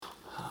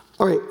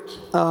All right.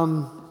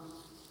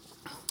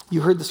 You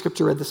heard the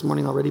scripture read this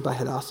morning already by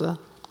Hadassah,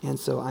 and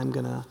so I'm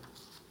going to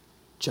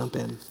jump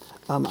in.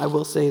 I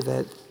will say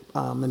that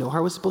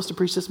Manohar was supposed to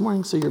preach this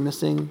morning, so you're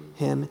missing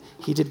him.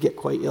 He did get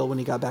quite ill when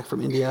he got back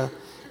from India,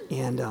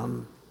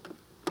 and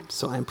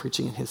so I'm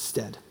preaching in his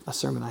stead, a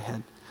sermon I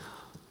had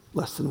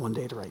less than one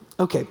day to write.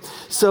 Okay,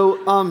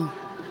 so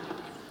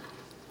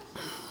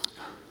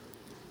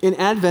in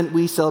Advent,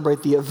 we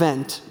celebrate the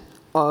event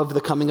of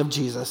the coming of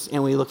Jesus,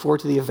 and we look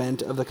forward to the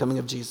event of the coming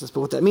of Jesus.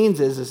 But what that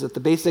means is that the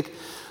basic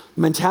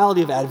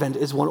mentality of Advent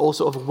is one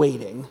also of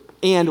waiting,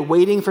 and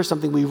waiting for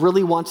something we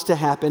really want to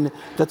happen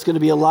that's going to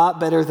be a lot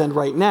better than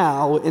right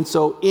now. And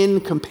so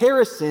in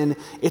comparison,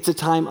 it's a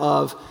time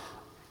of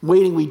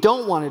waiting we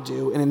don't want to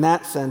do, and in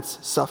that sense,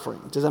 suffering.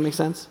 Does that make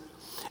sense?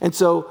 And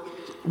so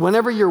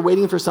whenever you're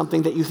waiting for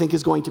something that you think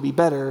is going to be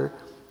better,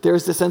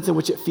 there's the sense in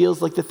which it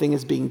feels like the thing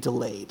is being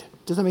delayed.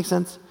 Does that make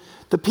sense?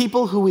 The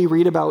people who we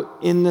read about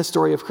in the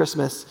story of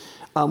Christmas,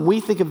 we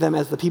think of them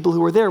as the people who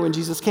were there when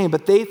Jesus came,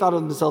 but they thought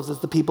of themselves as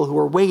the people who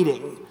were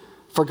waiting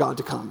for God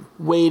to come,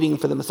 waiting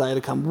for the Messiah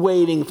to come,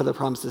 waiting for the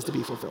promises to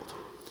be fulfilled.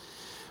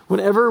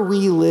 Whenever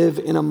we live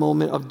in a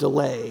moment of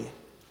delay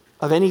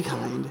of any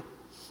kind,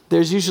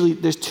 there's essentially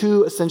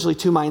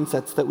two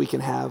mindsets that we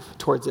can have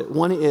towards it.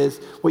 One is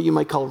what you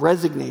might call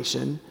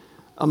resignation,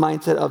 a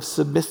mindset of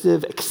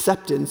submissive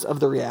acceptance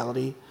of the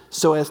reality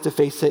so as to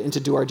face it and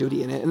to do our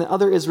duty in it. And the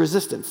other is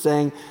resistance,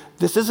 saying,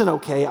 this isn't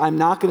okay, I'm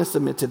not going to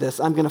submit to this,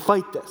 I'm going to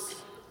fight this,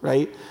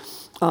 right?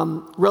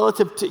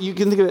 Relative to, you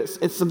can think of it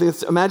as something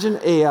that's, imagine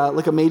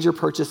a major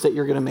purchase that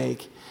you're going to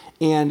make,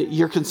 and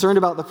you're concerned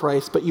about the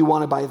price, but you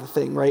want to buy the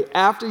thing, right?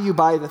 After you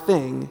buy the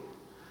thing,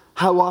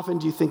 how often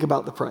do you think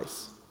about the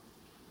price?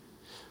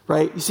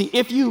 Right? You see,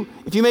 if you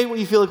made what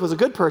you feel like was a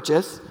good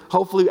purchase,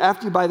 hopefully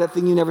after you buy that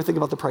thing, you never think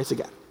about the price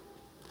again.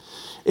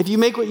 If you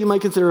make what you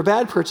might consider a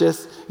bad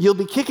purchase, you'll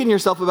be kicking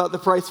yourself about the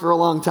price for a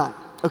long time,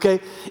 okay?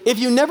 If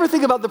you never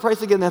think about the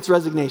price again, that's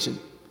resignation.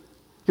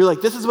 You're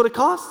like, this is what it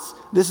costs,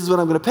 this is what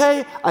I'm going to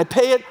pay, I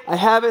pay it, I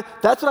have it,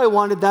 that's what I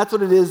wanted, that's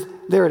what it is,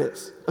 there it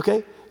is,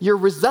 okay? You're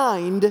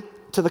resigned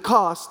to the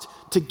cost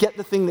to get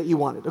the thing that you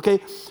wanted,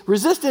 okay?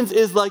 Resistance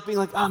is like being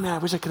like, oh man, I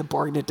wish I could have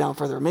bargained it down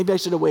further, maybe I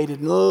should have waited.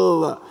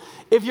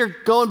 If you're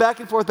going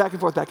back and forth,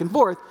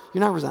 you're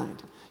not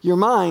resigned. Your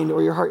mind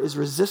or your heart is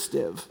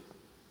resistive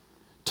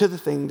to the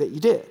thing that you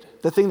did,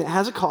 the thing that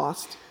has a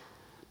cost,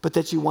 but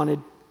that you wanted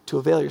to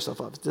avail yourself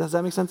of. Does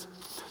that make sense?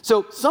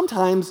 So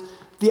sometimes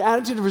the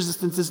attitude of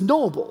resistance is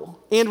noble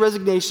and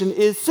resignation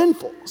is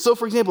sinful. So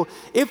for example,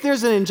 if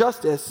there's an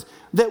injustice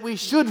that we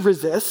should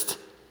resist,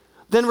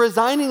 then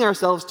resigning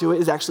ourselves to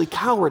it is actually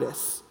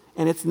cowardice,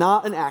 and it's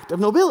not an act of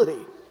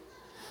nobility.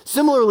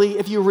 Similarly,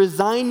 if you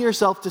resign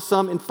yourself to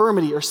some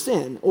infirmity or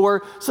sin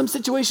or some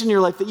situation in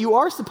your life that you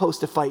are supposed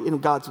to fight in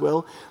God's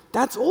will,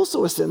 that's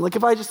also a sin. Like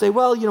if I just say,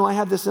 well, I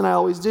have this sin, I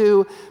always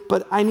do,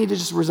 but I need to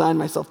just resign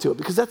myself to it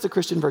because that's a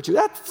Christian virtue.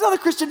 That's not a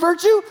Christian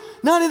virtue,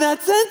 not in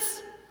that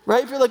sense,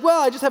 right? If you're like,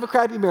 well, I just have a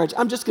crappy marriage,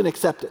 I'm just going to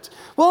accept it.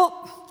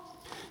 Well,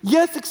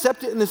 yes,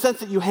 accept it in the sense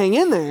that you hang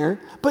in there,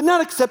 but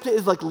not accept it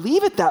as like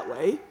leave it that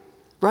way,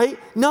 right?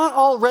 Not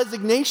all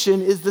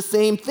resignation is the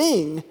same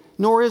thing,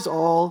 nor is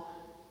all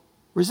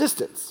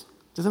resistance.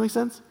 Does that make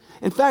sense?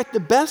 In fact, the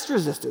best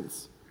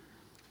resistance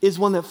is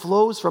one that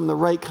flows from the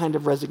right kind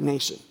of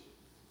resignation,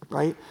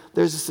 right?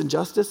 There's this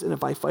injustice, and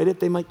if I fight it,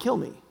 they might kill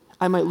me.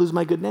 I might lose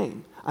my good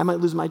name. I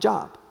might lose my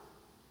job.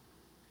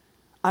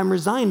 I'm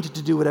resigned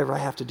to do whatever I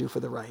have to do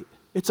for the right.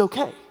 It's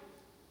okay.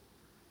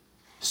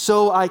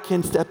 So I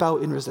can step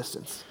out in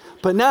resistance.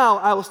 But now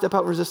I will step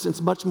out in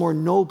resistance much more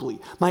nobly.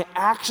 My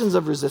actions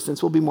of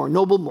resistance will be more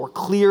noble, more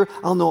clear.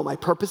 I'll know what my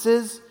purpose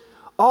is.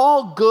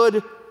 All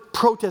good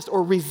protest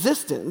or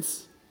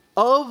resistance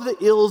of the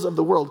ills of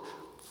the world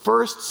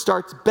first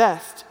starts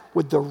best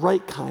with the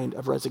right kind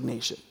of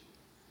resignation.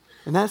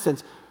 In that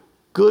sense,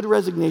 good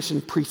resignation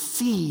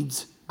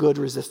precedes good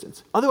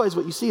resistance. Otherwise,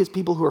 what you see is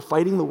people who are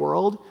fighting the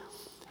world,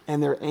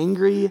 and they're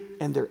angry,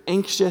 and they're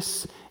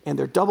anxious, and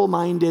they're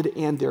double-minded,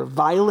 and they're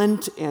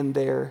violent, and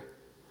they're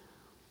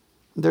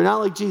not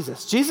like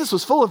Jesus. Jesus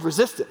was full of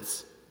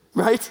resistance,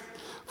 right?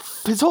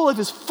 His whole life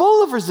is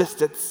full of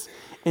resistance,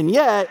 and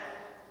yet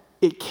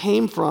it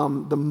came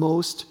from the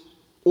most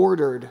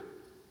ordered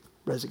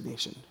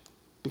resignation.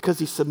 Because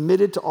he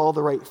submitted to all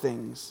the right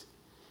things,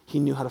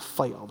 he knew how to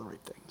fight all the right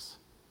things.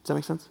 Does that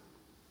make sense?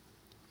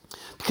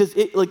 Because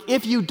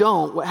if you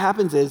don't, what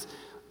happens is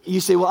you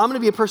say, well, I'm going to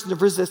be a person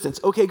of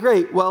resistance. Okay,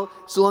 great. Well,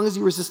 so long as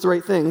you resist the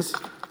right things.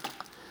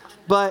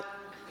 But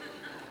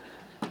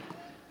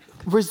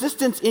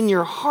resistance in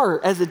your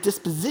heart as a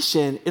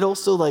disposition, it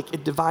also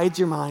it divides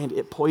your mind,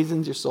 it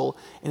poisons your soul,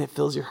 and it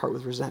fills your heart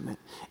with resentment.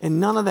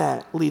 And none of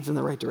that leads in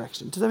the right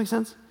direction. Does that make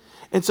sense?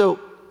 And so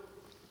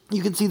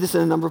you can see this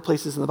in a number of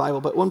places in the Bible,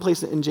 but one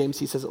place in James,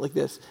 he says it like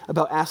this,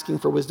 about asking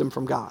for wisdom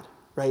from God,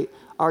 right?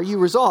 Are you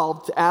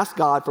resolved to ask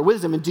God for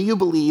wisdom, and do you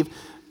believe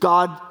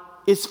God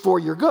is for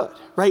your good,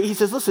 right? He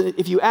says, listen,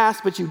 if you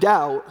ask but you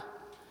doubt,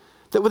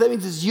 that what that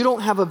means is you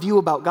don't have a view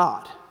about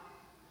God.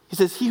 He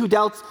says, he who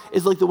doubts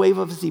is like the wave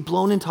of the sea,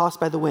 blown and tossed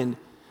by the wind.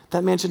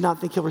 That man should not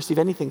think he'll receive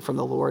anything from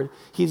the Lord.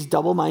 He's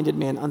double-minded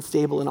man,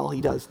 unstable in all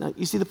he does. Now,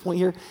 you see the point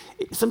here?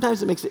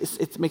 Sometimes it makes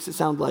it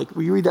sound like,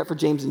 well, you read that for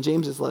James, and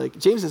James is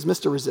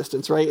Mr.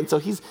 Resistance, right? And so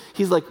he's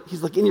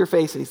like in your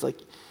face, and he's like,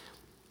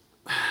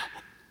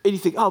 and you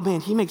think, oh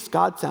man, he makes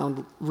God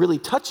sound really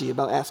touchy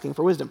about asking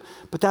for wisdom.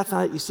 But that's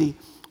not it. You see,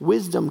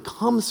 wisdom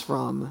comes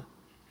from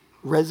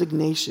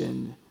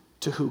resignation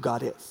to who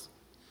God is,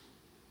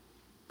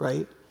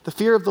 right? The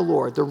fear of the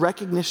Lord, the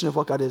recognition of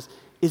what God is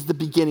the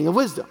beginning of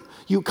wisdom.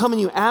 You come and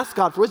you ask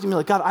God for wisdom. You're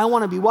like, God, I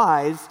want to be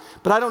wise,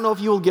 but I don't know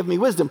if you will give me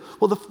wisdom.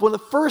 Well, one of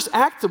the first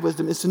acts of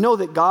wisdom is to know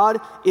that God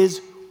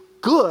is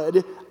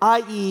good,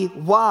 i.e.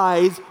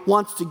 wise,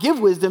 wants to give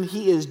wisdom.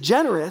 He is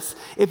generous.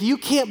 If you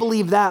can't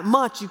believe that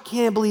much, you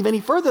can't believe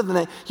any further than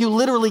that. You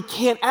literally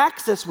can't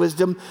access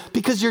wisdom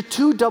because you're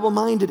too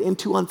double-minded and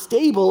too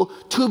unstable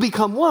to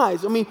become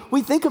wise. I mean,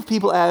 we think of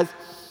people as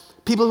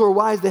people who are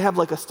wise, they have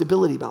like a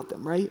stability about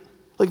them, right?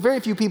 Like very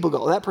few people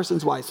go, that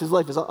person's wise. His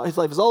life is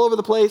all over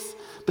the place,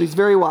 but he's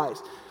very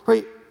wise,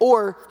 right?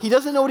 Or he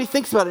doesn't know what he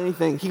thinks about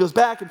anything. He goes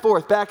back and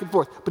forth,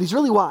 but he's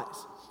really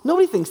wise.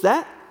 Nobody thinks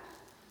that.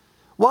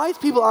 Wise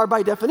people are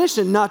by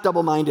definition not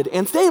double-minded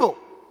and stable.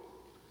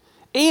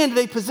 And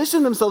they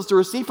position themselves to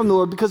receive from the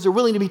Lord because they're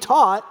willing to be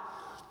taught,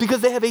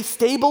 because they have a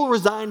stable,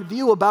 resigned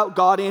view about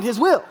God and his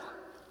will.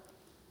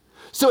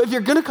 So if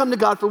you're going to come to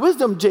God for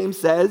wisdom, James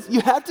says,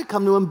 you have to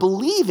come to him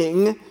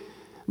believing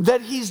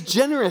that he's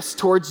generous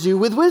towards you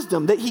with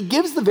wisdom, that he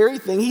gives the very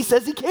thing he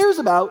says he cares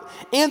about,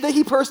 and that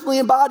he personally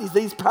embodies,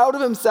 that he's proud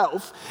of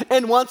himself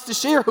and wants to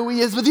share who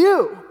he is with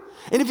you.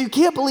 And if you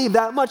can't believe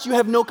that much, you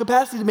have no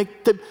capacity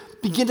to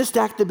begin to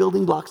stack the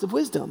building blocks of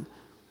wisdom,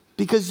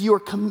 because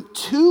you're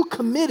too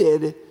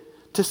committed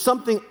to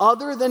something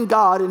other than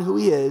God and who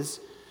he is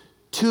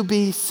to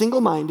be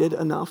single-minded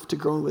enough to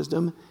grow in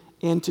wisdom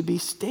and to be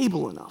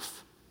stable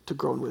enough to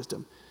grow in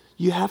wisdom.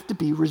 You have to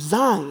be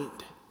resigned,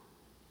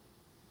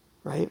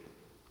 right?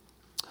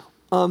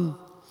 One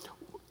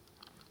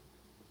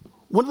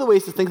of the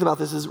ways to think about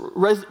this is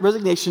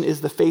resignation is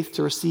the faith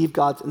to receive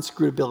God's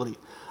inscrutability.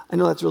 I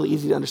know that's really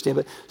easy to understand,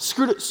 but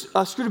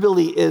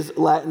scrutability is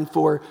Latin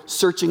for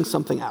searching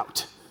something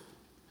out.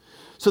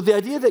 So the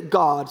idea that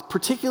God,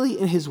 particularly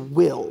in his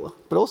will,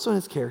 but also in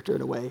his character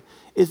in a way,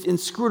 is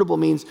inscrutable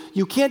means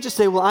you can't just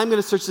say, well, I'm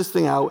going to search this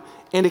thing out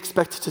and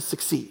expect to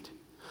succeed.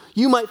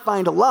 You might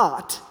find a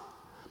lot,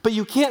 but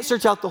you can't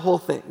search out the whole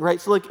thing,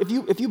 right? So like if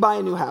you buy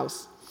a new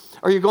house,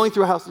 or you're going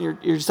through a house and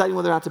you're deciding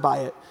whether or not to buy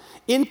it,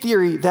 in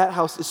theory, that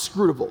house is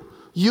scrutable.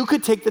 You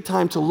could take the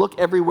time to look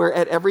everywhere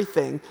at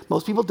everything.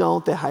 Most people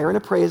don't. They hire an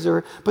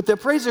appraiser, but the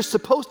appraiser's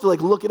supposed to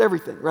like look at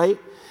everything, right?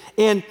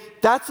 And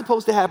that's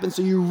supposed to happen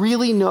so you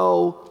really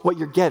know what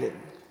you're getting,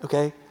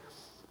 okay?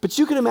 But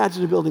you can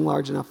imagine a building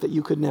large enough that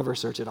you could never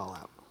search it all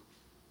out.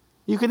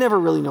 You could never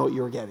really know what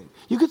you were getting.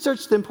 You could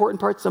search the important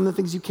parts, some of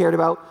the things you cared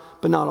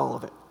about, but not all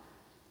of it,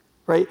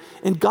 right?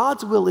 And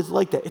God's will is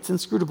like that. It's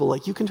inscrutable.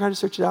 Like you can try to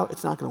search it out.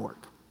 It's not going to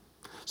work.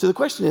 So the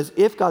question is,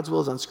 if God's will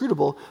is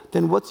inscrutable,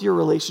 then what's your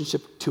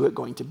relationship to it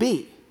going to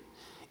be?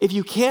 If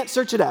you can't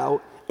search it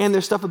out and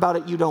there's stuff about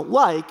it you don't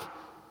like,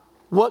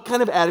 what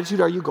kind of attitude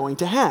are you going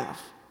to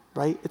have,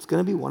 right? It's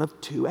going to be one of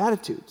two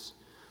attitudes: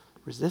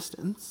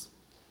 resistance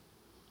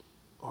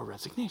or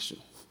resignation,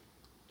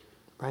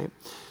 right?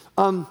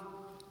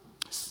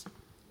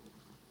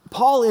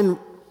 Paul in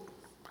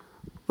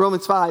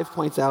Romans 5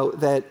 points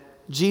out that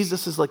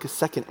Jesus is like a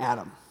second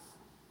Adam.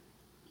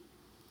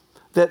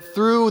 That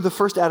through the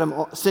first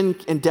Adam, sin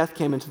and death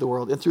came into the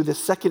world. And through this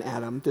second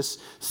Adam, this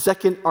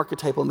second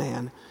archetypal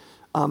man,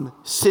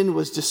 sin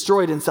was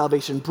destroyed and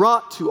salvation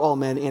brought to all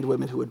men and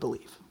women who would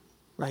believe,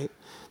 right?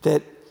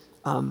 That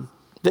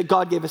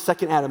God gave a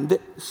second Adam.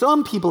 That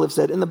some people have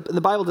said, and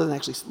the Bible doesn't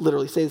actually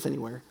literally say this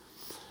anywhere,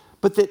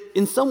 but that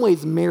in some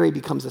ways Mary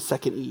becomes a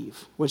second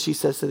Eve when she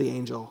says to the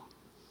angel,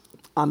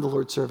 I'm the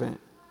Lord's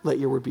servant, let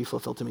your word be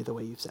fulfilled to me the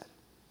way you've said.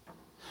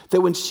 That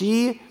when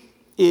she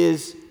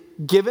is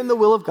given the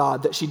will of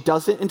God, that she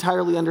doesn't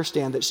entirely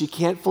understand, that she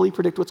can't fully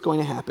predict what's going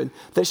to happen,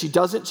 that she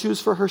doesn't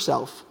choose for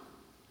herself,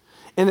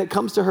 and it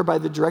comes to her by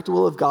the direct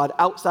will of God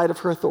outside of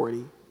her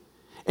authority,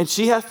 and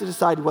she has to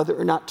decide whether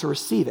or not to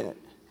receive it,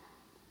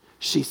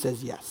 she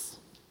says yes.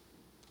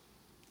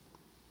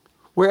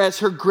 Whereas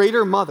her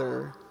greater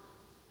mother,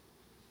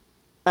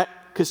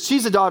 because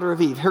she's a daughter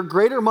of Eve, her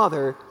greater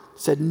mother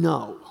said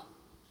no.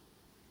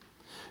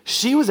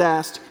 She was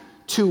asked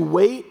to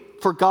wait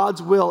for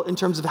God's will in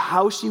terms of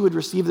how she would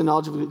receive the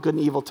knowledge of good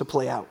and evil to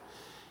play out.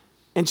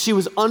 And she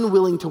was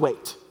unwilling to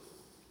wait.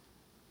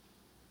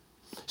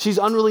 She's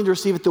unwilling to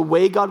receive it the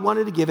way God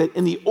wanted to give it,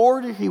 in the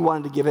order he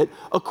wanted to give it,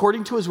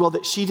 according to his will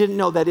that she didn't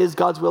know. That is,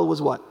 God's will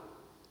was what?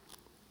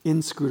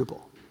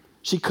 Inscrutable.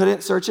 She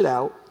couldn't search it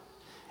out.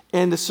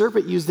 And the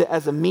serpent used it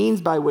as a means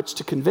by which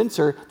to convince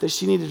her that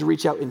she needed to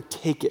reach out and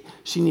take it.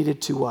 She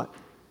needed to what?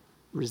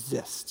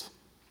 Resist.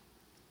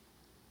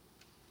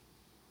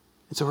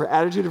 And so her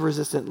attitude of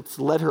resistance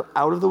led her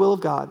out of the will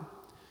of God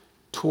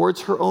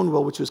towards her own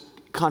will, which was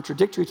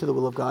contradictory to the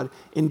will of God,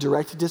 in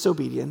direct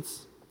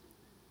disobedience.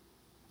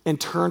 and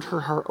turned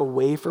her heart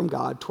away from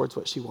God towards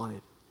what she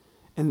wanted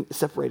and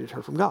separated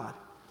her from God.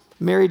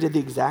 Mary did the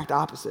exact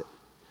opposite.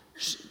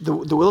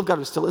 The will of God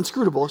was still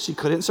inscrutable. She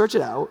couldn't search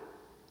it out,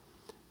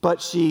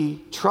 but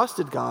she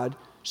trusted God.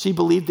 She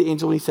believed the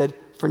angel when he said,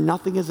 "For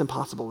nothing is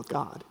impossible with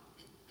God."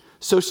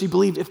 So she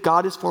believed, if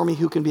God is for me,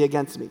 who can be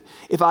against me?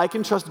 If I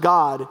can trust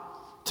God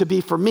to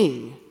be for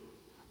me,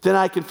 then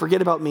I can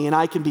forget about me and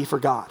I can be for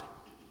God.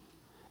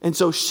 And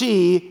so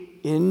she,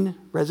 in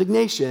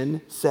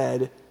resignation,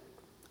 said,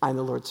 "I'm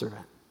the Lord's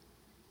servant."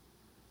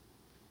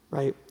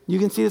 Right? You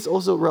can see this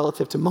also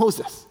relative to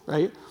Moses,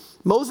 right?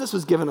 Moses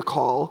was given a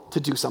call to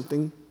do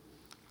something.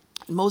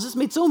 And Moses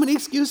made so many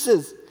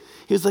excuses.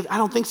 He was like, "I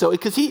don't think so."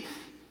 Because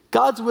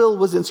God's will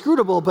was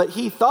inscrutable, but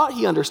he thought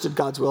he understood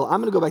God's will.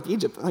 "I'm going to go back to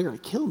Egypt. They're going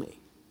to kill me."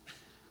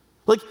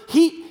 Like,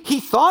 he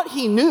thought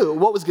he knew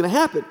what was going to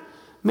happen.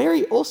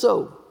 Mary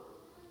also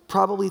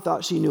probably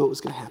thought she knew what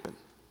was going to happen.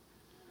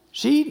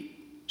 She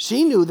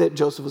knew that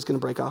Joseph was going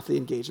to break off the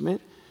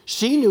engagement.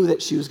 She knew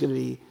that she was going to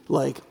be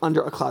like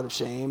under a cloud of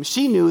shame.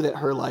 She knew that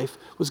her life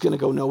was going to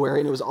go nowhere,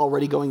 and it was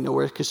already going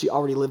nowhere because she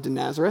already lived in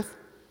Nazareth.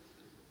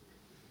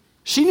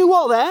 She knew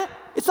all that.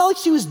 It's not like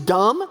she was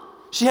dumb.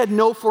 She had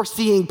no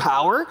foreseeing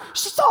power.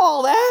 She saw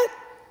all that.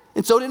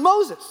 And so did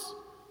Moses.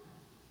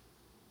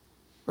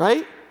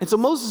 Right? And so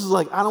Moses is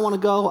like, "I don't want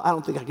to go. I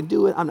don't think I can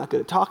do it. I'm not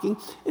good at talking."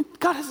 And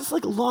God has this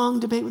like long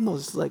debate with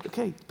Moses. He's like,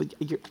 "Okay, but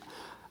you're..."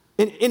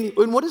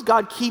 And what does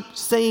God keep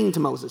saying to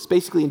Moses?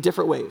 Basically in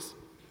different ways.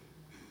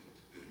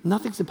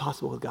 Nothing's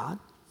impossible with God.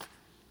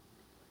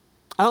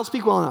 I don't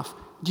speak well enough.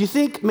 Do you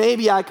think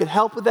maybe I could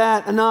help with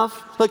that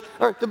enough?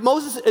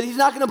 Moses, he's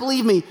not going to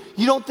believe me.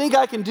 You don't think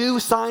I can do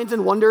signs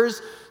and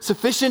wonders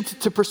sufficient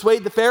to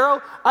persuade the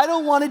Pharaoh? I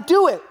don't want to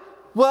do it.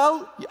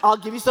 Well, I'll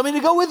give you something to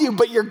go with you,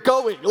 but you're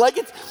going. Like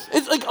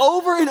it's like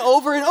over and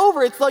over and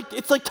over. It's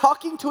like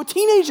talking to a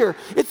teenager.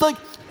 It's like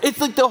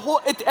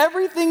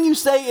everything you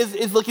say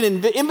is like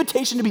an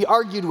invitation to be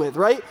argued with,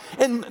 right?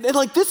 And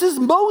like this is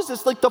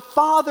Moses, like the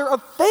father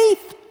of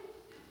faith.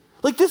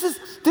 Like this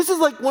is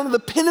like one of the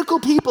pinnacle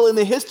people in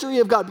the history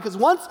of God, because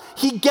once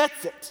he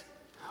gets it,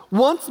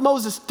 once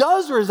Moses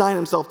does resign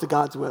himself to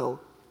God's will,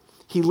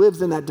 he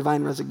lives in that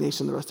divine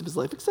resignation the rest of his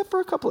life, except for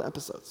a couple of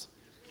episodes.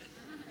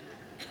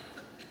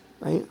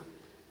 Right?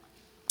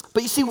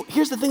 But you see,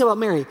 here's the thing about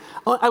Mary.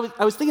 I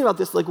was thinking about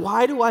this, like,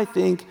 why do I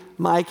think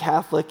my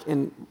Catholic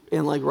and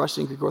like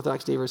Russian Greek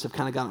Orthodox neighbors have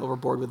kind of gone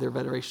overboard with their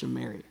veneration of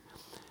Mary?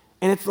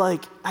 And it's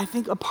like, I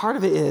think a part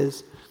of it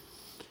is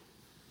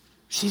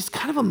she's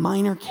kind of a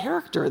minor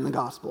character in the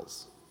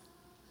Gospels.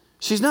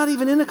 She's not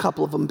even in a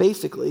couple of them,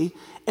 basically.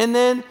 And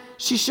then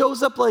she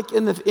shows up like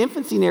in the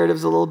infancy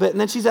narratives a little bit, and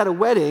then she's at a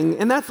wedding,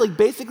 and that's like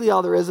basically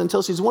all there is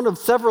until she's one of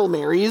several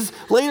Marys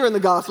later in the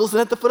Gospels and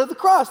at the foot of the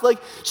cross. Like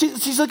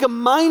she's like a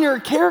minor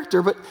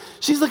character, but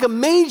she's like a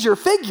major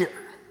figure,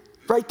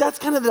 right? That's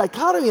kind of the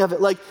dichotomy of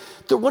it. Like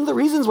one of the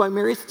reasons why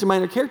Mary's such a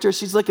minor character is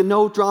she's like a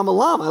no drama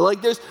llama.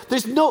 Like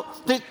there's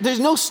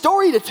no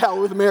story to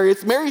tell with Mary.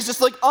 Mary's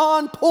just like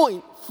on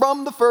point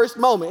from the first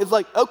moment. It's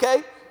like,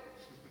 okay,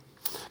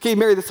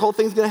 Mary, this whole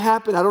thing's going to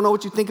happen. I don't know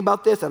what you think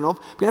about this. I don't know if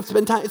we're going to have to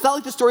spend time. It's not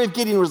like the story of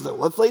Gideon was,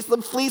 let's lay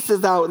some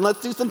fleeces out and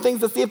let's do some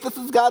things to see if this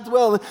is God's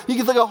will. And you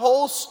get like a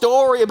whole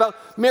story about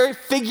Mary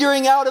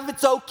figuring out if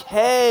it's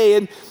okay.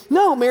 And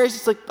no, Mary's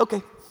just like,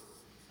 okay.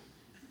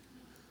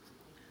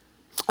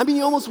 I mean,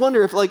 you almost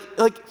wonder if like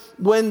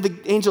when the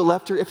angel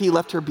left her, if he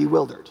left her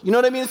bewildered. You know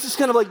what I mean? It's just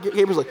kind of like,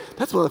 Gabriel's like,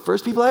 that's one of the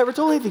first people I ever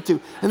told anything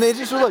to. And they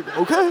just were like,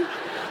 okay.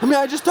 I mean,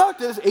 I just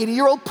talked to this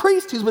 80-year-old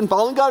priest who's been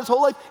following God his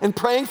whole life and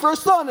praying for a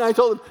son. And I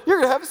told him, you're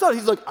going to have a son.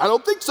 He's like, I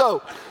don't think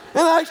so.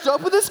 And I show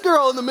up with this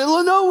girl in the middle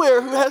of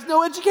nowhere who has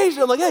no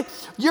education. I'm like, hey,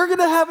 you're going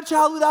to have a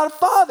child without a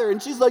father. And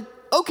she's like,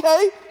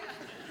 okay.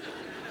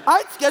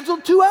 I'd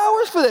scheduled 2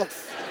 hours for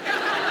this.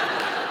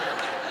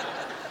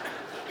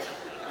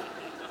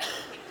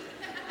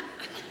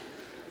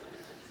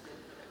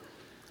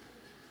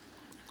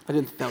 I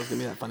didn't think that was going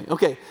to be that funny.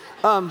 Okay.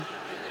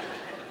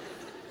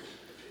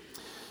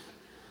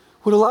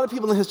 What a lot of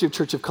people in the history of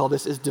church have called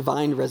this is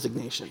divine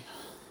resignation,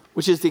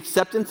 which is the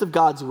acceptance of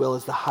God's will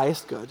as the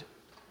highest good,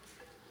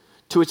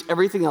 to which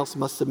everything else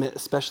must submit,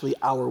 especially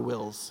our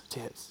wills, to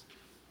his.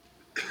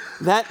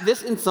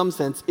 This, in some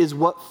sense, is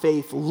what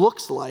faith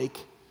looks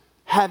like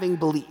having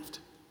believed.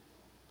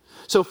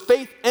 So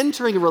faith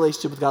entering a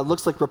relationship with God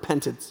looks like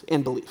repentance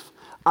and belief.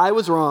 I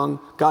was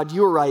wrong. God,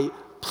 you were right.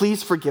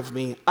 Please forgive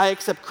me. I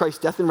accept Christ's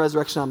death and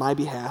resurrection on my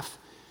behalf.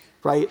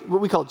 Right? What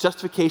we call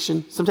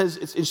justification. Sometimes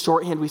it's in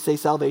shorthand we say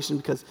salvation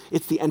because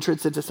it's the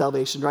entrance into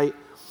salvation, right?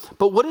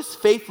 But what does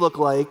faith look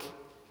like?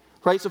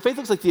 Right? So faith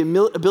looks like the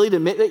ability to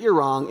admit that you're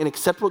wrong and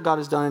accept what God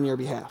has done on your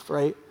behalf,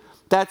 right?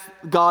 That's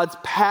God's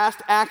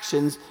past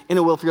actions in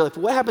a will for your life.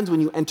 What happens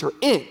when you enter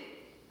in?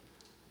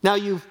 Now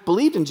you've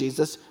believed in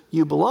Jesus,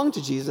 you belong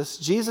to Jesus,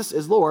 Jesus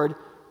is Lord,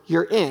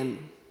 you're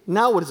in.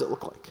 Now what does it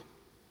look like?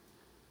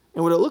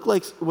 And what it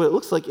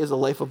looks like is a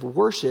life of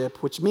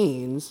worship, which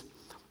means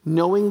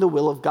knowing the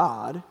will of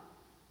God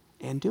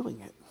and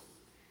doing it.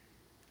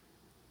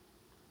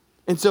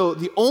 And so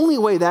the only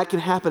way that can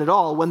happen at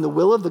all when the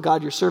will of the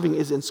God you're serving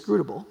is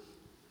inscrutable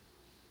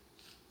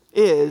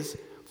is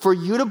for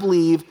you to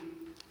believe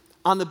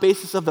on the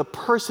basis of the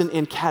person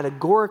and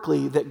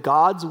categorically that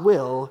God's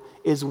will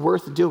is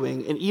worth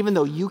doing. And even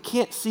though you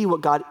can't see what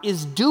God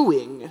is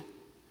doing,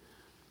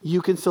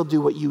 you can still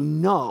do what you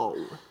know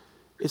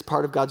is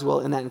part of God's will.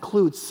 And that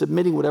includes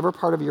submitting whatever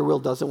part of your will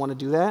doesn't want to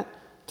do that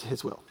to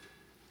his will.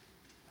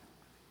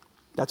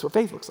 That's what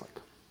faith looks like.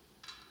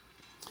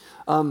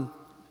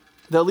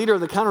 The leader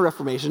of the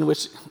Counter-Reformation,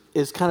 which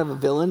is kind of a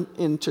villain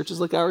in churches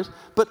like ours,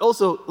 but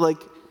also like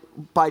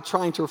by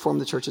trying to reform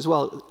the church as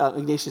well,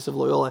 Ignatius of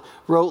Loyola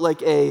wrote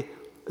like a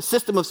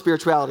system of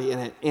spirituality in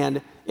it. And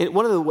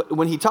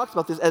when he talks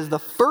about this as the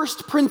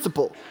first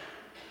principle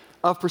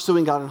of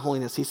pursuing God in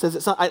holiness, he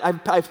says,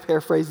 I've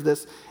paraphrased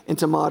this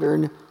into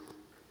modern,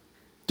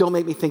 don't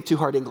make me think too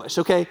hard English,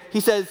 okay? He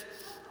says,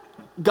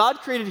 God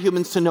created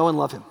humans to know and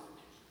love him.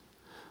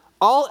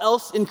 All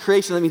else in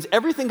creation, that means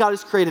everything God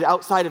has created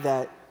outside of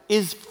that,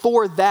 is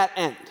for that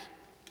end,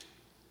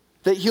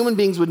 that human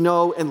beings would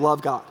know and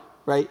love God,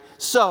 right?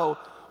 So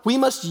we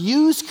must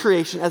use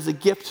creation as a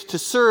gift to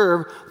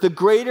serve the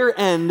greater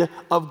end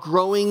of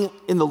growing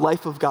in the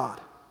life of God.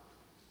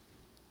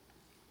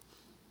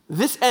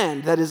 This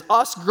end, that is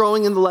us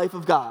growing in the life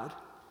of God,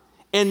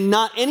 and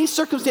not any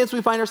circumstance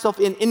we find ourselves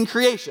in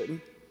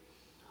creation,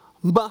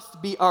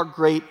 must be our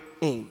great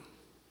aim.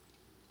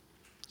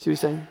 See what he's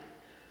saying?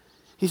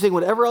 He's saying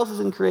whatever else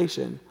is in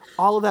creation,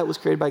 all of that was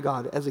created by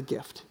God as a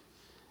gift.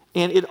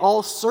 And it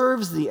all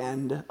serves the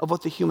end of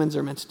what the humans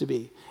are meant to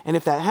be. And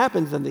if that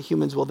happens, then the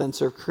humans will then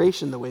serve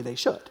creation the way they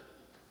should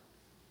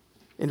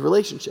in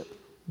relationship.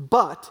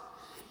 But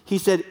he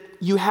said,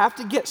 you have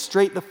to get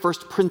straight the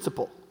first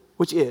principle,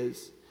 which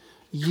is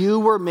you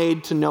were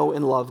made to know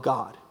and love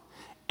God.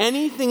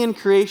 Anything in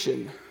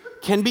creation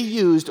can be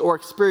used or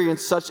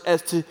experienced such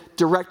as to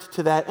direct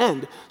to that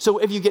end. So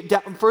if you get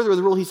down further with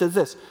the rule, he says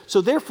this.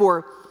 So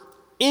therefore,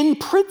 in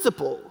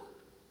principle,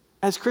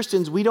 as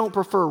Christians, we don't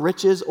prefer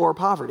riches or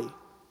poverty,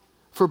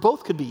 for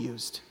both could be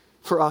used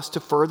for us to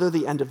further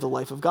the end of the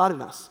life of God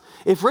in us.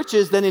 If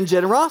riches, then in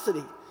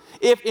generosity.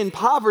 If in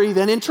poverty,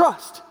 then in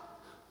trust.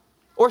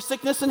 Or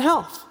sickness and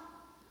health.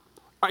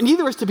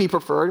 Neither is to be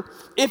preferred.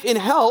 If in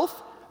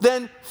health,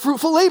 then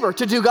fruitful labor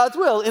to do God's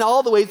will in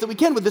all the ways that we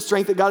can with the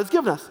strength that God has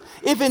given us.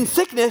 If in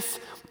sickness,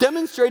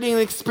 demonstrating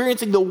and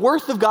experiencing the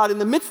worth of God in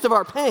the midst of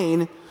our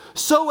pain,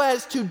 so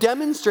as to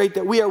demonstrate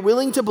that we are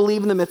willing to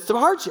believe in the midst of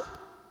hardship.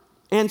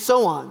 And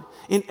so on.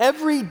 In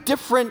every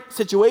different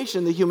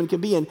situation the human can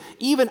be in,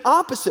 even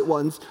opposite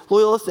ones,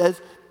 Loyola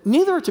says,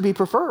 neither are to be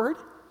preferred.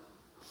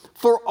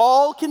 For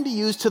all can be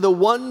used to the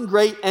one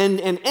great end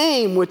and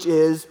aim, which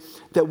is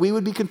that we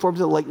would be conformed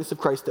to the likeness of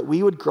Christ, that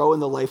we would grow in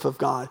the life of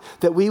God,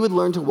 that we would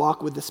learn to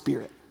walk with the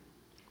Spirit.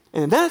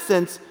 And in that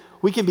sense,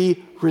 we can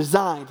be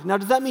resigned. Now,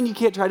 does that mean you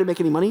can't try to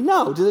make any money?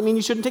 No. Does it mean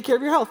you shouldn't take care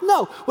of your health?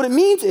 No. What it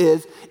means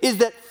is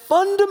that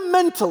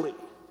fundamentally,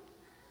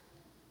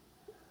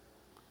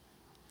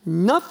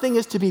 nothing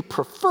is to be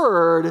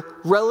preferred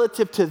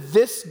relative to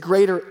this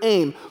greater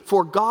aim,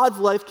 for God's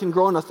life can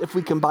grow in us if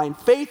we combine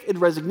faith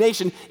and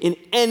resignation in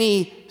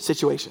any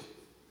situation.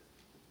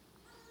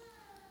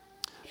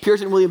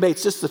 Puritan William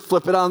Bates, just to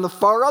flip it on the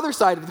far other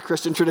side of the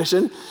Christian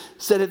tradition,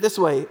 said it this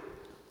way.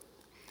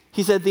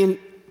 He said, the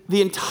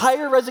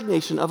entire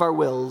resignation of our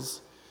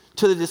wills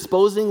to the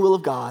disposing will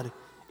of God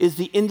is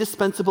the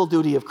indispensable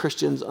duty of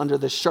Christians under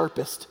the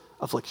sharpest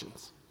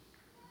afflictions.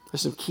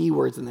 There's some key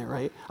words in there,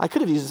 right? I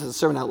could have used this as a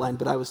sermon outline,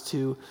 but I was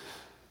too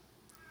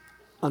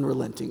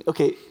unrelenting.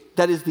 Okay,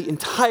 that is the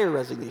entire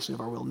resignation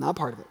of our will, not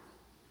part of it,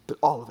 but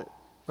all of it,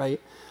 right?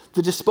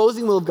 The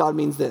disposing will of God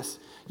means this.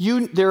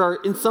 There are,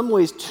 in some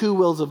ways, two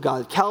wills of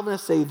God.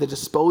 Calvinists say the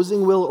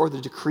disposing will or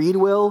the decreed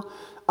will.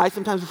 I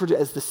sometimes refer to it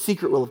as the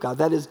secret will of God.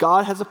 That is,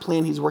 God has a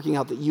plan he's working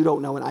out that you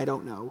don't know and I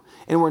don't know,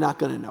 and we're not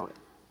going to know it.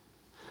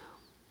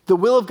 The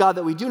will of God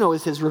that we do know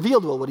is his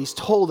revealed will, what he's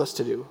told us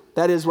to do.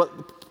 That is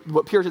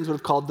what Puritans would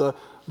have called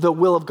the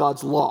will of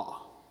God's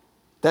law.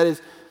 That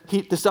is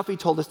the stuff he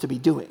told us to be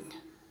doing.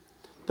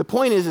 The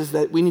point is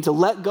that we need to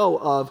let go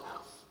of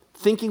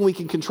thinking we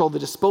can control the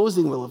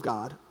disposing will of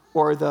God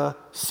or the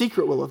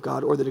secret will of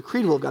God or the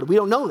decreed will of God. We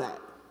don't know that.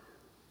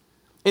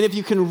 And if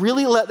you can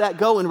really let that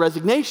go in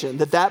resignation,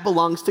 that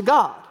belongs to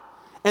God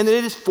and that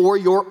it is for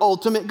your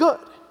ultimate good,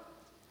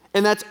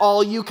 and that's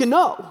all you can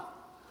know,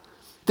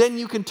 then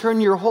you can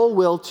turn your whole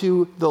will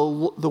to the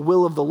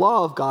will of the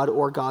law of God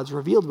or God's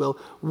revealed will,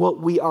 what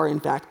we are in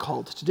fact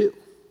called to do.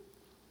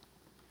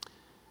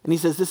 And he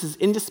says this is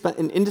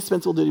an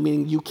indispensable duty,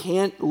 meaning you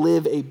can't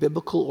live a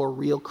biblical or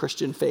real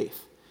Christian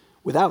faith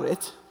without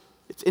it.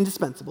 It's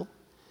indispensable.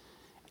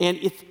 And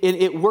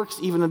it works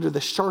even under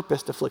the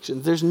sharpest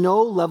afflictions. There's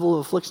no level of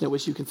affliction at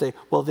which you can say,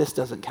 well, this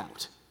doesn't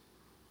count.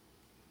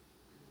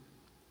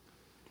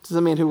 This is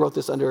a man who wrote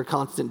this under a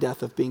constant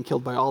death of being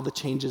killed by all the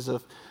changes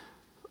of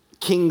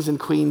kings and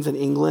queens in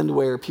England,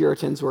 where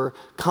Puritans were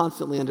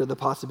constantly under the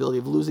possibility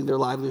of losing their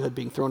livelihood,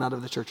 being thrown out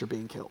of the church, or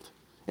being killed.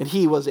 And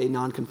he was a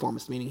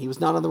nonconformist, meaning he was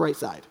not on the right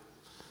side.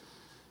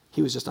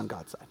 He was just on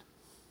God's side.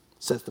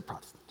 says the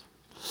Protestant.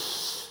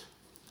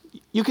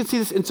 You can see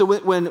this, and so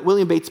when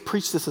William Bates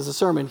preached this as a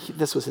sermon,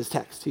 this was his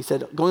text. He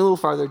said, going a little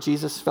farther,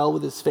 Jesus fell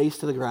with his face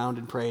to the ground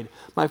and prayed,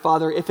 "My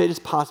Father, if it is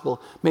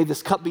possible, may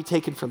this cup be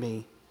taken from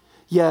me,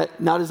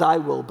 yet not as I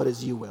will, but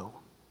as you will."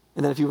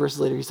 And then a few verses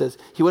later, he says,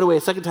 he went away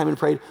a second time and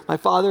prayed, "My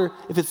Father,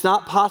 if it's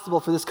not possible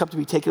for this cup to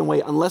be taken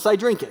away unless I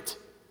drink it,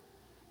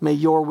 may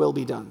your will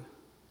be done."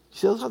 You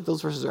see how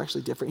those verses are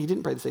actually different? He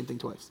didn't pray the same thing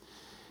twice.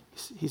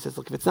 He says,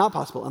 look, if it's not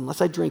possible,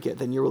 unless I drink it,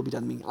 then your will be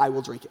done to me. I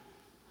will drink it.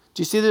 Do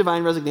you see the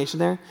divine resignation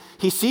there?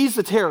 He sees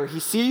the terror. He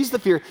sees the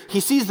fear. He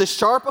sees the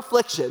sharp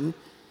affliction,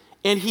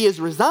 and he is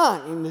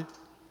resigned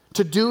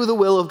to do the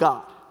will of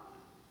God.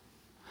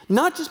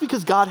 Not just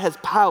because God has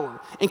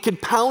power and can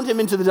pound him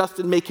into the dust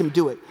and make him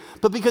do it,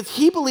 but because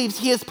he believes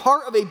he is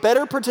part of a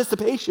better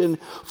participation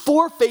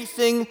for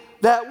facing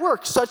that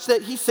work, such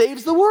that he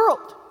saves the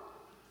world.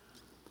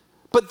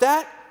 But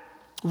that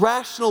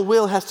rational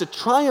will has to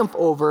triumph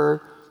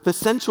over the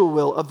sensual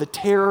will of the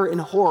terror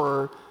and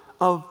horror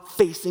of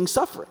facing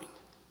suffering.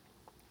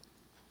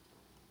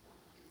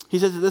 He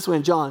says it this way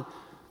in John.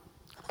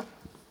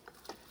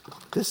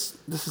 This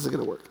isn't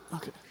going to work.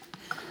 Okay.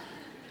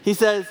 He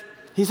says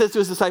to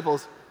his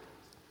disciples,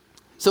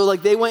 so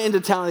like they went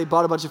into town and they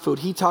bought a bunch of food.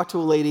 He talked to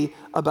a lady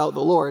about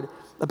the Lord,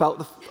 about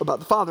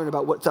the Father, and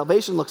about what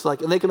salvation looks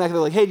like. And they come back and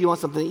they're like, "Hey, do you want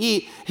something to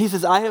eat?" He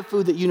says, "I have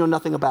food that you know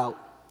nothing about."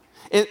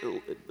 And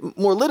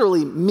more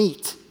literally,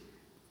 meat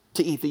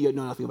to eat that you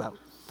know nothing about.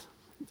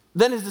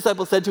 Then his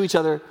disciples said to each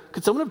other,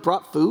 "Could someone have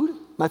brought food?"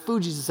 "My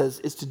food," Jesus says,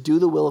 "is to do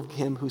the will of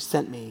him who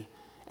sent me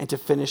and to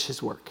finish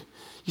his work."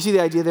 You see the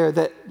idea there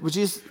that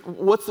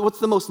what's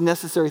the most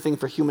necessary thing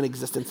for human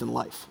existence in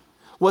life?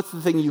 What's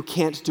the thing you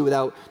can't do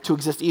without to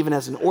exist even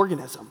as an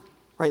organism?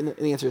 Right? And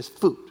the answer is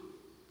food.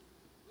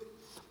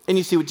 And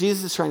you see what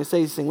Jesus is trying to say.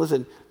 He's saying,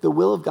 listen, the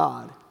will of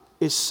God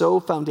is so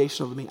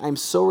foundational to me. I'm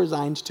so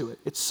resigned to it.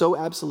 It's so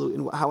absolute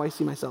in how I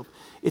see myself.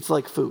 It's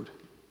like food.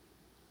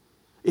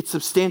 It's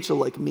substantial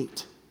like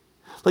meat.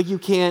 Like you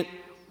can't,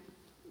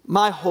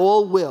 my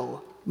whole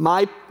will,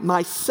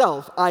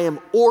 myself, I am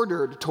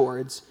ordered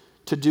towards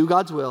to do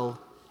God's will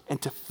and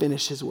to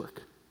finish his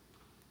work.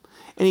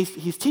 And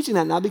he's teaching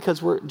that not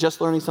because we're just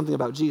learning something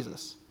about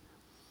Jesus.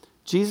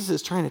 Jesus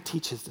is trying to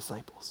teach his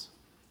disciples.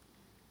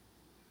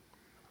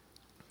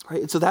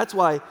 Right? And so that's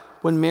why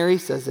when Mary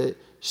says it,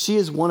 she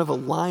is one of a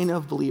line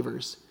of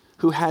believers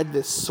who had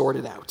this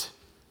sorted out.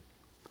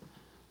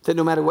 That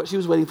no matter what she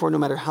was waiting for, no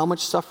matter how much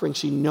suffering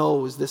she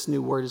knows this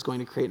new word is going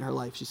to create in her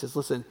life, she says,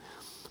 listen,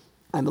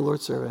 I'm the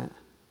Lord's servant.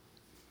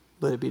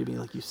 Let it be to me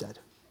like you said.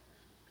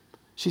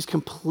 She's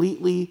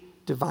completely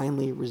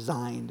divinely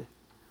resigned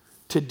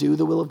to do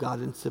the will of God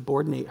and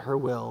subordinate her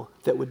will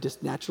that would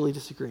just naturally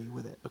disagree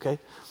with it, okay?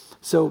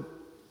 So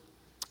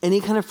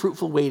any kind of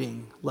fruitful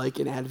waiting, like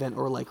in Advent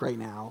or like right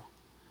now,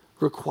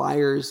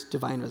 requires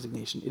divine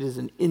resignation. It is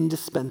an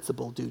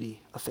indispensable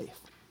duty of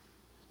faith.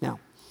 Now,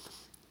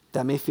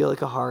 that may feel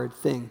like a hard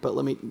thing, but I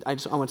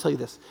want to tell you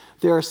this.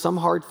 There are some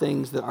hard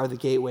things that are the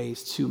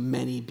gateways to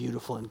many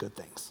beautiful and good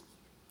things.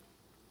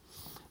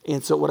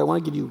 And so what I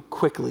want to give you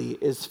quickly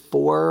is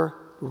 4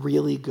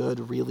 really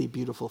good, really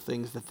beautiful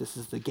things that this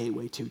is the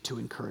gateway to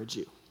encourage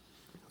you,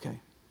 okay?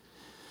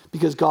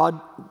 Because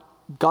God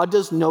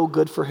does no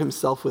good for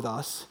himself with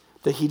us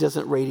that he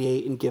doesn't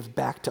radiate and give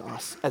back to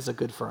us as a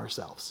good for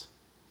ourselves,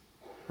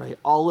 right?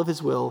 All of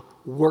his will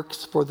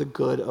works for the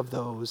good of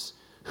those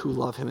who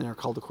love him and are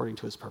called according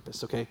to his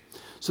purpose, okay?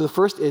 So the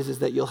first is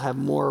that you'll have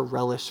more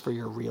relish for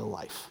your real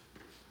life.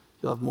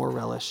 You'll have more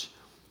relish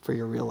for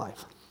your real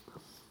life.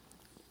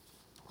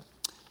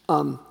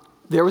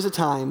 There was a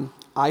time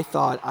I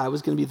thought I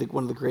was going to be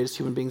one of the greatest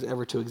human beings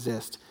ever to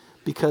exist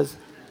because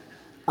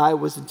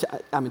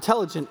I'm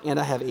intelligent and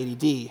I have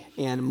ADD,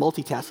 and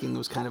multitasking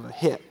was kind of a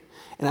hit.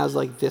 And I was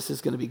like, this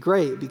is going to be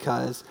great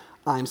because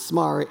I'm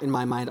smart and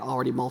my mind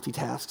already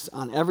multitasks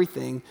on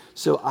everything,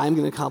 so I'm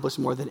going to accomplish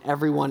more than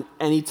everyone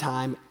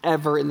anytime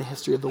ever in the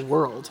history of the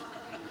world.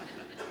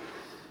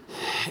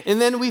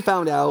 And then we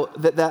found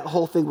out that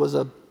whole thing was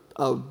a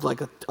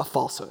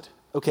falsehood.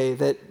 Okay,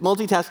 that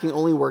multitasking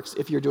only works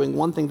if you're doing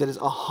one thing that is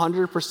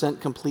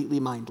 100% completely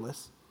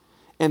mindless.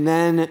 And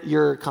then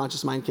your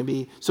conscious mind can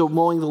be, so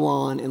mowing the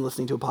lawn and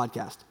listening to a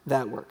podcast,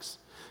 that works.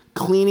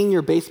 Cleaning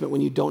your basement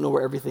when you don't know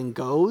where everything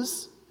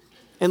goes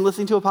and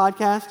listening to a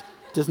podcast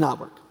does not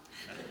work.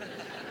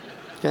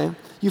 Okay?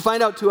 You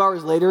find out 2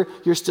 hours later,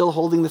 you're still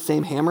holding the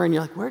same hammer and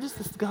you're like, where does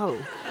this go?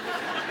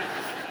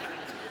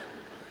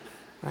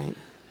 Right?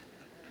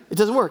 It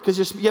doesn't work because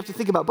you have to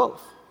think about both.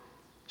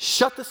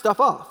 Shut the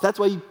stuff off. That's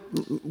why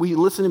we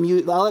listen to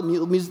music,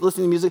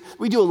 listening to music.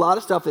 We do a lot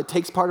of stuff that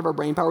takes part of our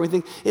brain power. We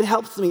think, it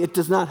helps me. It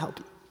does not help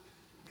you.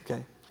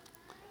 Okay?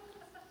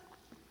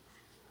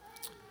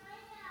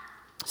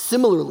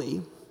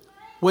 Similarly,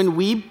 when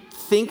we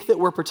think that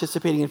we're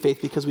participating in faith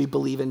because we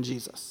believe in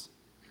Jesus,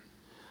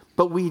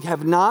 but we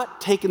have not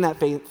taken that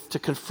faith to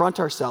confront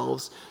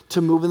ourselves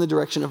to move in the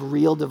direction of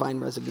real divine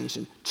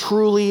resignation,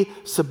 truly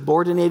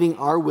subordinating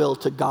our will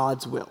to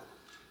God's will,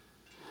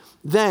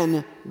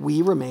 then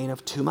we remain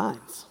of 2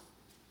 minds.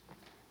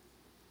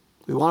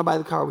 We want to buy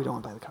the car, we don't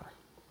want to buy the car.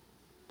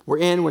 We're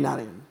in, we're not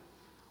in.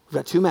 We've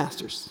got two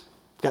masters.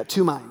 We've got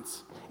two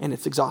minds, and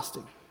it's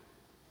exhausting.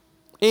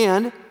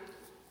 And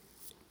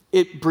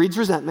it breeds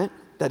resentment,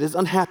 that is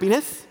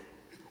unhappiness,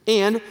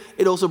 and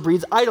it also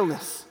breeds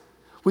idleness.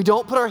 We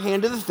don't put our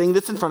hand to the thing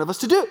that's in front of us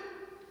to do.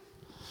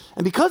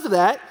 And because of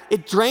that,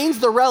 it drains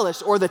the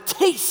relish or the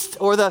taste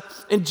or the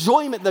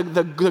enjoyment,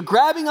 the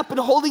grabbing up and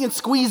holding and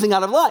squeezing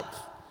out of life.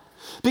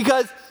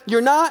 Because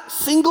you're not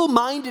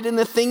single-minded in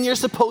the thing you're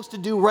supposed to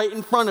do right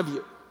in front of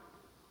you.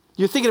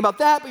 You're thinking about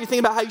that, but you're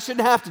thinking about how you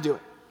shouldn't have to do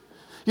it.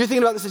 You're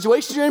thinking about the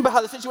situation you're in, but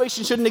how the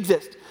situation shouldn't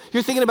exist.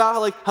 You're thinking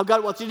about how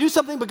God wants you to do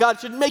something, but God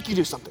shouldn't make you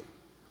do something.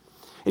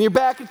 And you're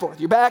back and forth,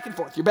 you're back and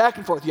forth, you're back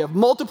and forth. You have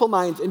multiple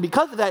minds, and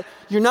because of that,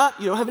 you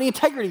don't have any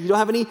integrity, you don't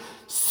have any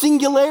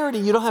singularity,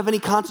 you don't have any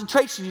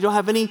concentration, you don't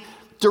have any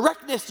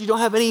directness, you don't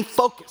have any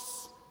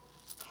focus.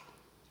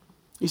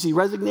 You see,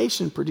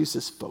 resignation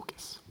produces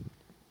focus.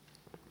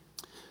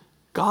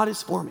 God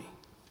is for me.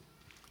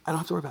 I don't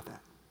have to worry about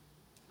that.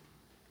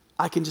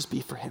 I can just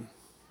be for him.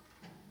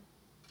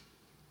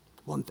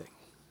 One thing,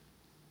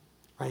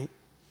 right?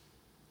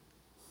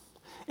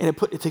 And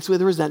it takes away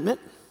the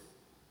resentment.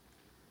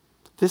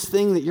 This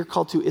thing that you're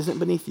called to isn't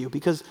beneath you,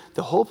 because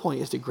the whole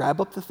point is to grab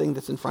up the thing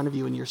that's in front of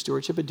you in your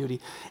stewardship and duty,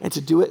 and to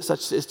do it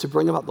such as to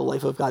bring about the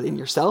life of God in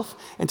yourself,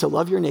 and to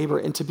love your neighbor,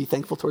 and to be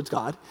thankful towards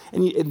God.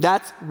 And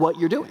that's what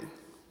you're doing.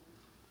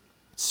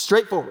 It's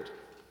straightforward.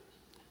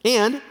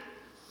 And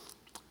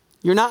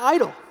you're not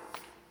idle.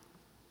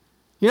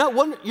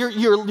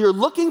 You're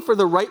looking for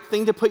the right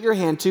thing to put your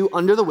hand to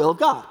under the will of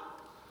God.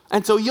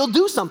 And so you'll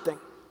do something.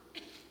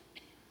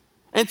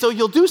 And so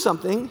you'll do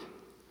something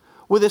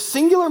with a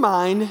singular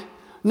mind,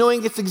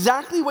 knowing it's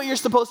exactly what you're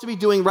supposed to be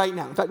doing right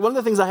now. In fact, one of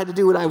the things I had to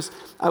do when I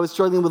was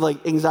struggling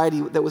with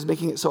anxiety that was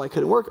making it so I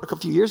couldn't work a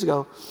few years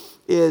ago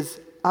is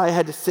I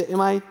had to sit in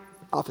my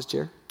office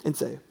chair and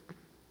say,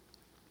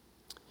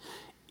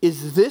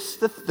 is this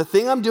the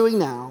thing I'm doing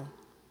now,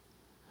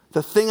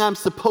 the thing I'm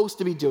supposed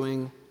to be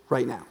doing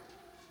right now?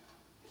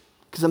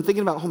 Because I'm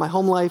thinking about my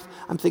home life,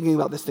 I'm thinking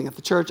about this thing at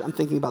the church, I'm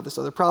thinking about this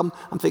other problem,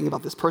 I'm thinking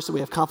about this person we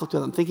have conflict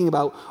with, I'm thinking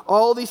about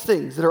all these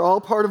things that are all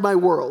part of my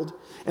world,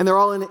 and they're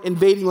all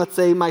invading, let's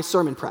say, my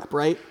sermon prep,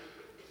 right?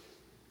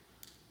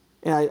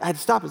 And I had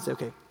to stop and say,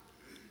 okay,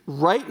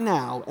 right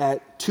now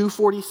at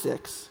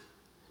 2:46,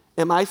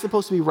 am I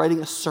supposed to be writing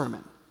a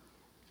sermon?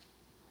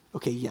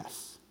 Okay,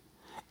 yes.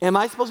 Am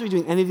I supposed to be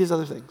doing any of these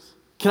other things?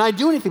 Can I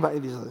do anything about any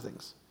of these other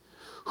things?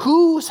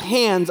 Whose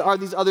hands are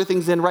these other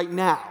things in right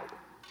now?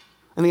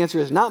 And the answer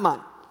is not mine.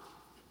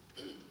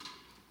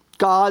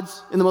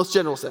 God's in the most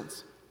general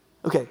sense.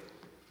 Okay,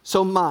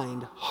 so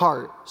mind,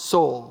 heart,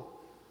 soul,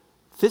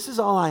 this is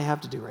all I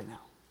have to do right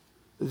now.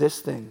 This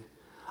thing.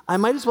 I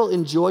might as well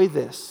enjoy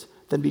this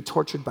than be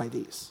tortured by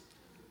these.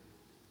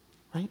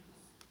 Right?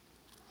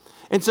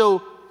 And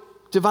so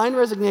divine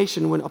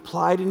resignation, when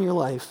applied in your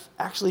life,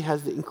 actually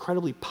has the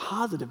incredibly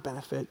positive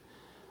benefit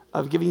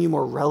of giving you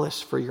more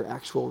relish for your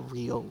actual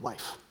real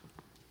life.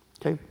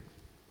 Okay?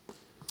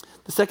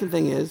 The second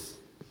thing is,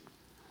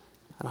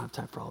 I don't have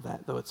time for all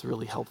that, though it's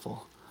really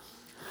helpful,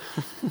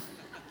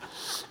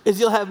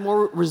 is you'll have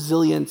more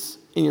resilience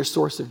in your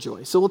source of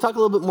joy. So we'll talk a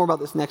little bit more about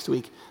this next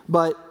week,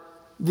 but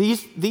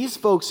these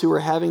folks who were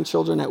having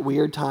children at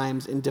weird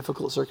times in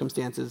difficult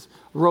circumstances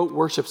wrote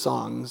worship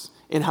songs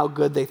in how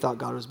good they thought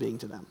God was being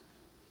to them.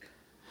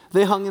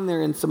 They hung in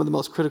there in some of the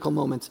most critical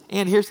moments.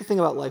 And here's the thing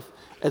about life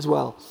as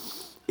well,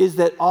 is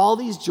that all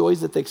these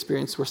joys that they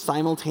experienced were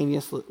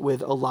simultaneous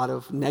with a lot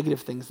of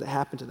negative things that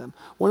happened to them.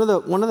 One of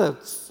the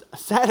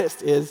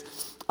saddest is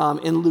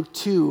in Luke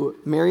 2,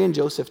 Mary and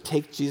Joseph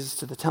take Jesus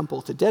to the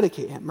temple to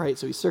dedicate him, right?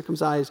 So he's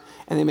circumcised,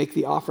 and they make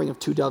the offering of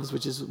 2 doves,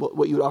 which is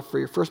what you would offer for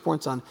your firstborn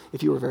son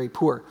if you were very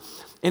poor.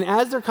 And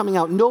as they're coming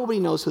out, nobody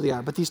knows who they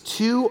are, but these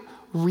 2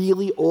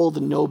 really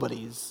old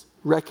nobodies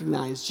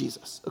recognize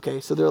Jesus, okay?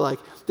 So they're like,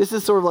 this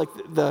is sort of like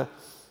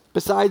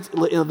besides in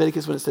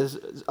Leviticus when it says,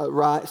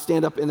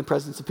 stand up in the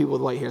presence of people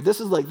with white hair,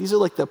 these are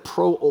like the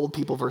pro-old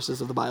people verses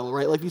of the Bible,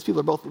 right? Like these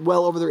people are both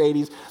well over their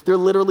 80s. They're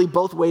literally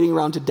both waiting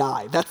around to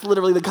die. That's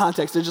literally the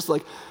context. They're just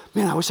like,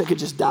 man, I wish I could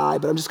just die,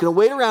 but I'm just going to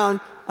wait around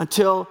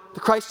until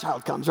the Christ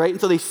child comes, right? And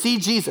so they see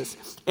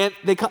Jesus, and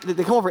they come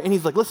over, and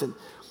he's like, listen,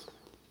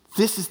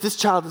 this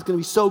child is going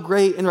to be so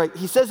great. And right,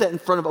 he says that in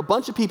front of a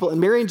bunch of people,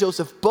 and Mary and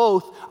Joseph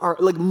both are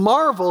like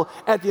marvel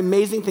at the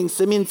amazing thing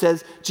Simeon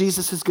says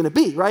Jesus is going to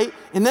be, right?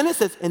 And then it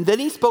says, and then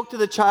he spoke to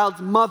the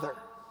child's mother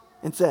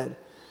and said,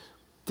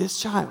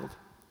 this child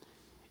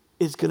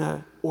is going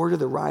to order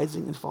the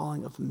rising and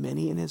falling of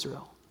many in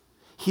Israel.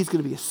 He's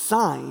going to be a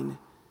sign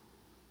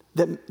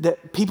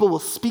that people will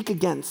speak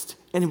against,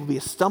 and it will be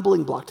a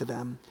stumbling block to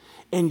them.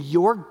 And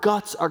your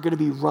guts are going to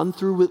be run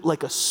through with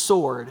like a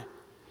sword.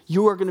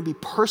 You are going to be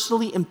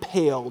personally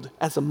impaled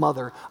as a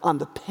mother on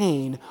the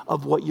pain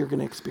of what you're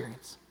going to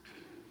experience.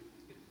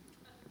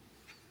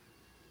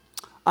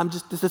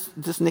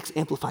 This Nick's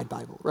Amplified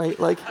Bible, right?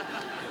 Like,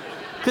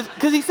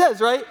 because he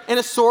says, right? And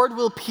a sword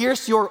will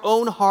pierce your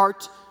own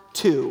heart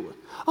too.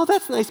 Oh,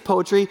 that's nice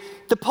poetry.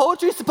 The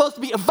poetry is supposed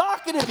to be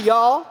evocative,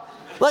 y'all.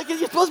 Like,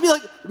 it's supposed to be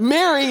like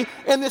Mary,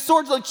 and the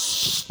sword's like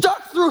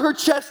stuck through her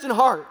chest and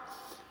heart,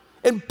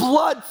 and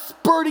blood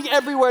spurting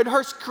everywhere, and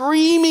her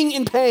screaming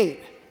in pain.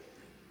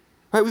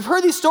 Right? We've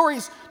heard these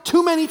stories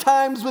too many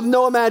times with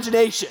no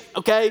imagination,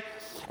 okay?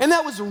 And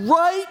that was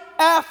right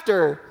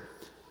after,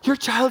 your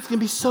child's gonna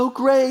be so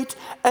great,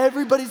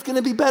 everybody's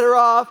gonna be better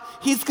off,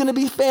 he's gonna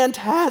be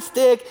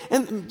fantastic.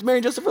 And Mary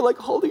and Joseph are like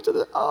holding each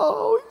other,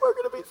 oh, we're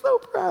gonna be so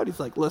proud. He's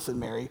like, listen,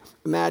 Mary,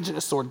 imagine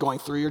a sword going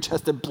through your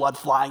chest and blood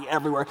flying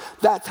everywhere.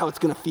 That's how it's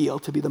gonna feel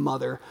to be the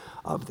mother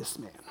of this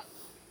man.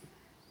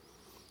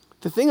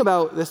 The thing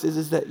about this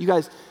is that, you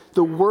guys,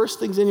 the worst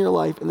things in your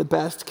life and the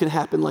best can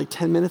happen like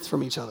 10 minutes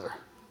from each other.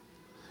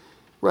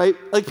 Right?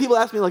 Like, people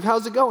ask me, like,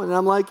 how's it going? And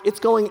I'm like,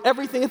 it's going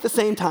everything at the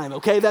same time,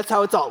 okay? That's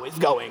how it's always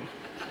going.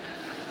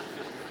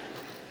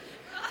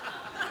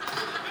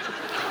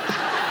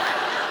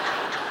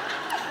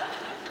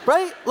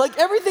 Right? Like,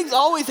 everything's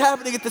always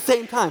happening at the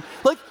same time.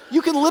 Like,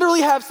 you can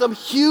literally have some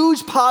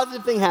huge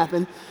positive thing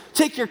happen,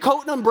 take your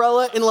coat and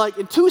umbrella, and like,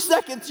 in 2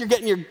 seconds, you're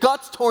getting your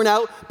guts torn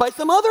out by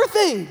some other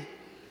thing.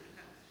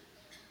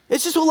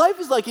 It's just what life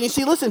is like. And you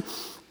see, listen,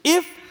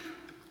 if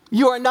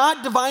you are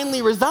not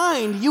divinely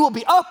resigned, you will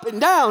be up and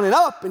down and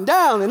up and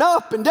down and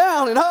up and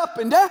down and up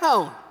and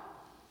down.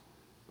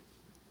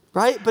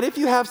 Right? But if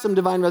you have some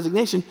divine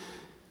resignation,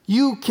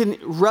 you can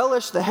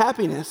relish the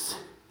happiness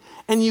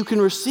and you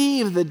can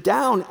receive the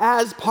down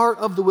as part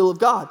of the will of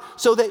God.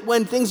 So that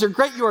when things are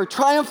great, you are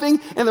triumphing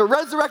in the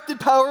resurrected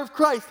power of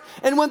Christ.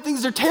 And when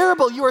things are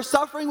terrible, you are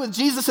suffering with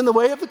Jesus in the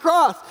way of the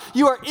cross.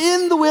 You are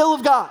in the will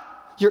of God.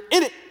 You're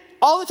in it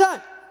all the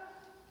time.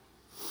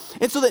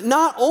 And so that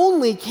not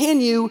only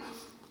can you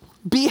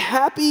be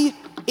happy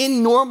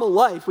in normal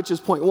life, which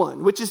is point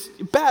one, which is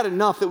bad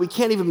enough that we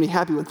can't even be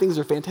happy when things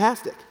are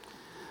fantastic.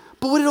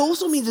 But what it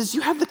also means is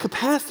you have the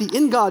capacity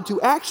in God to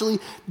actually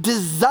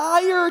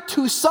desire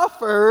to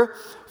suffer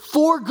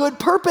for good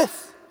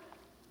purpose.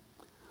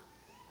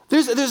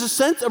 There's a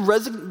sense of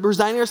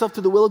resigning yourself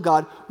to the will of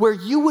God where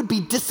you would be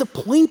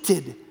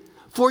disappointed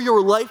for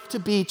your life to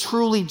be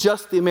truly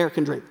just the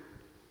American dream.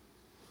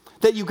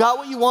 That you got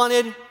what you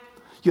wanted,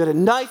 you had a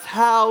nice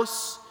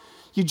house,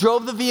 you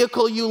drove the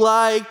vehicle you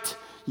liked,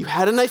 you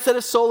had a nice set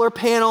of solar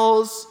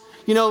panels,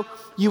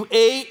 you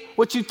ate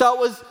what you thought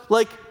was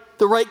like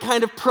the right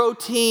kind of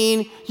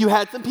protein, you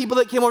had some people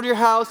that came over to your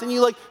house and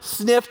you like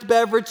sniffed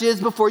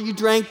beverages before you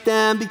drank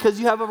them because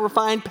you have a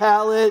refined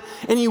palate,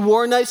 and you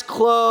wore nice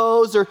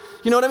clothes, or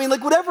you know what I mean?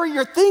 Like, whatever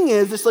your thing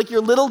is, it's like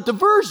your little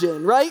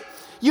diversion, right?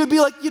 You'd be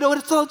like,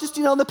 it's all just,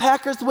 the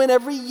Packers win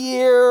every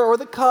year, or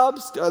the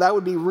Cubs, that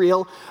would be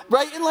real,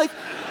 right? And like,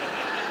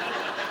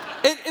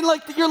 and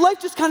like your life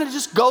just kind of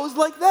just goes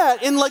like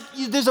that. And like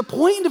there's a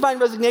point in divine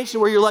resignation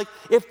where you're like,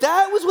 if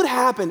that was what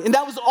happened and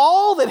that was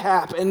all that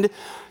happened,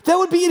 that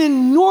would be an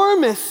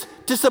enormous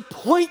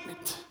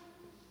disappointment.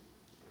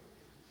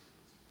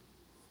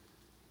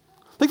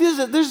 Like there's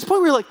this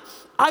point where you're like,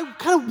 I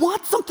kind of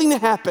want something to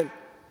happen.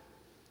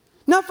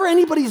 Not for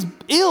anybody's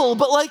ill,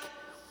 but like,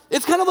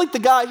 it's kind of like the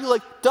guy who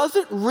like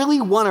doesn't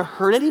really want to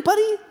hurt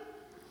anybody,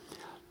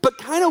 but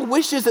kind of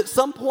wishes at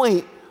some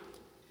point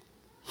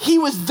he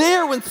was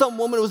there when some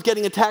woman was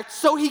getting attacked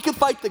so he could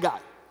fight the guy.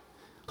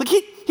 Like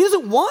he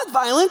doesn't want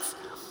violence,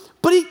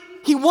 but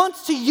he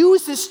wants to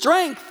use his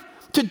strength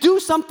to do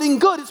something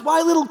good. It's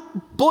why little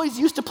boys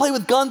used to play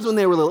with guns when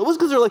they were little. It was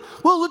because they were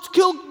like, well, let's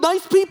kill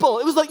nice people.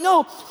 It was like,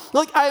 no,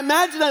 like I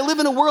imagine I live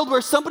in a world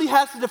where somebody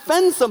has to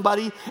defend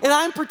somebody, and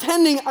I'm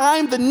pretending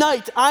I'm the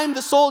knight, I'm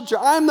the soldier,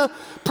 I'm the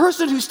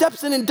person who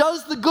steps in and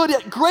does the good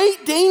at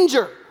great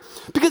danger.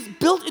 Because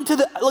built into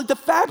the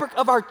fabric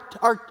of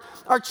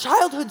our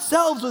childhood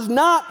selves was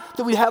not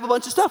that we'd have a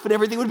bunch of stuff and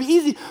everything would be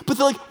easy, but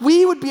that like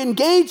we would be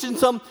engaged in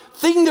some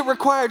thing that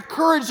required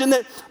courage and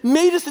that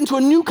made us into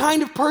a new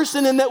kind of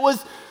person, and that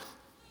was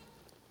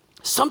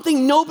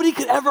something nobody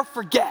could ever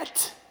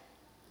forget,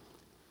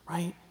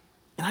 right?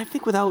 And I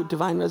think without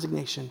divine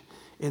resignation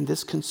in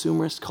this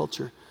consumerist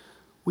culture,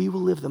 we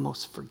will live the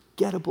most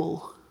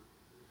forgettable,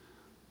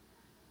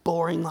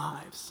 boring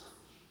lives,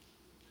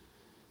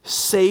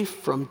 safe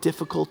from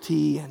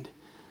difficulty and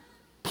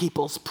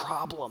people's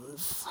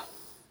problems.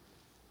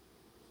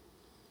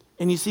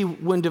 And you see,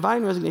 when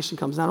divine resignation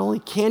comes, not only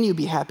can you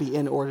be happy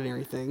in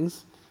ordinary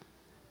things,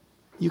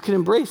 you can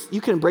embrace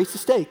the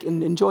steak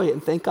and enjoy it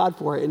and thank God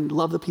for it and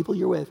love the people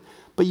you're with,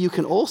 but you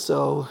can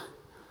also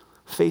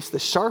face the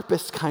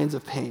sharpest kinds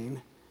of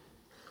pain,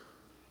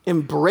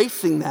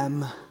 embracing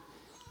them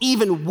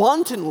even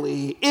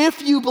wantonly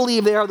if you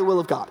believe they are the will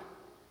of God.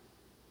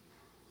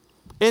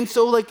 And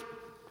so like,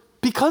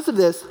 because of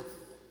this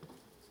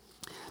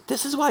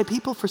is why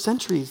people for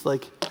centuries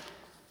like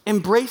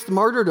embraced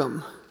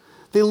martyrdom.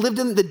 They lived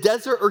in the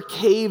desert or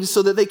caves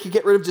so that they could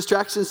get rid of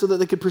distractions so that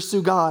they could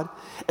pursue God.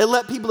 It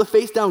let people to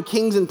face down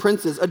kings and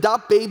princes,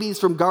 adopt babies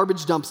from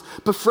garbage dumps,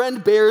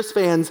 befriend Bears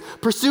fans,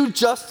 pursue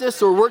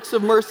justice or works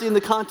of mercy in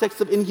the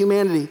context of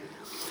inhumanity.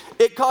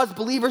 It caused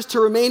believers to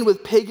remain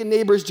with pagan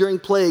neighbors during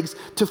plagues,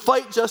 to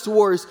fight just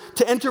wars,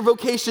 to enter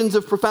vocations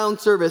of profound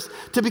service,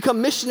 to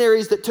become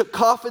missionaries that took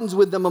coffins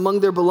with them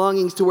among their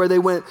belongings to where they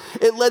went.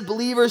 It led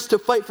believers to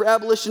fight for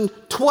abolition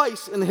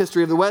twice in the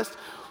history of the West,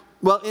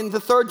 well, in the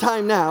third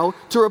time now,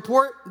 to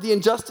report the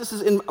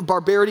injustices and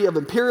barbarity of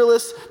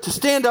imperialists, to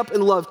stand up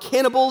and love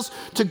cannibals,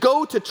 to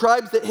go to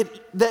tribes that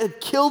had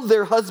killed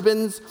their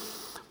husbands,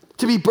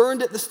 to be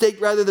burned at the stake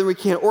rather than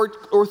recant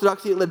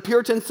orthodoxy. It led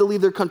Puritans to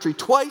leave their country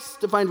twice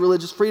to find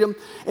religious freedom,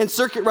 and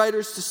circuit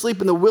riders to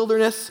sleep in the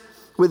wilderness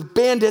with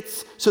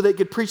bandits so they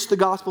could preach the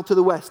gospel to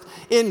the West.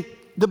 In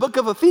the book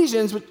of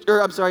Hebrews,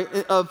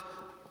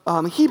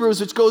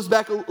 which goes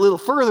back a little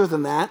further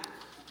than that,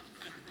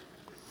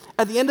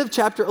 at the end of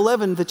chapter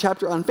 11, the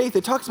chapter on faith,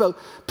 it talks about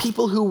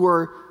people who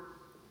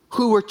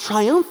were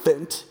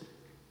triumphant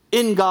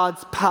in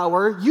God's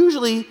power,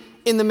 usually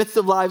in the midst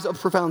of lives of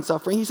profound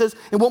suffering. He says,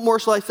 and what more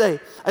shall I say?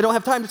 I don't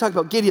have time to talk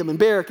about Gideon and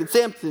Barak and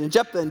Samson and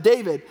Jephthah and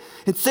David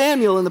and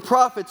Samuel and the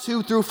prophets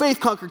who through faith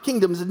conquered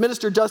kingdoms,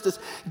 administered justice,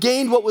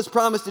 gained what was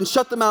promised and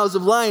shut the mouths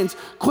of lions,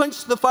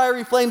 quenched the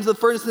fiery flames of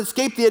the furnace and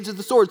escaped the edge of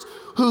the swords,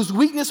 whose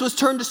weakness was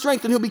turned to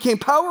strength and who became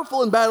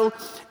powerful in battle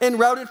and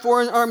routed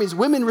foreign armies.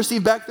 Women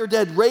received back their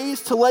dead,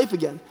 raised to life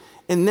again.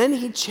 And then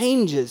he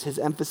changes his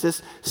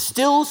emphasis,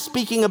 still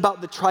speaking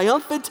about the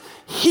triumphant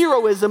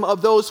heroism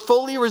of those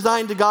fully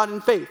resigned to God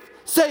in faith,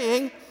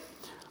 saying,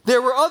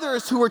 there were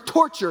others who were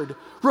tortured,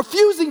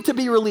 refusing to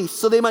be released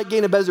so they might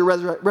gain a better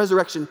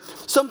resurrection.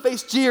 Some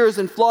faced jeers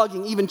and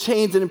flogging, even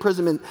chains and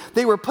imprisonment.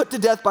 They were put to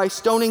death by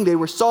stoning. They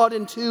were sawed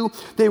in two.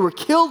 They were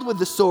killed with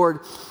the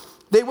sword.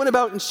 They went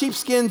about in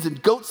sheepskins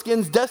and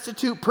goatskins,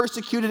 destitute,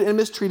 persecuted, and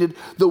mistreated.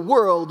 The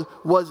world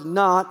was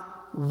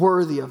not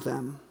worthy of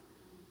them.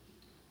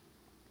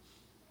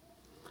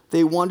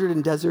 They wandered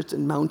in deserts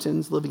and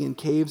mountains, living in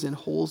caves and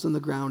holes in the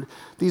ground.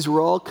 These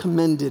were all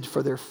commended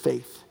for their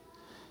faith.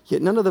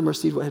 Yet none of them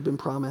received what had been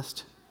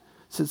promised,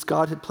 since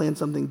God had planned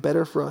something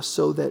better for us,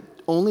 so that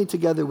only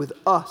together with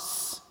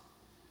us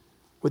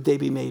would they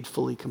be made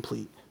fully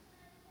complete.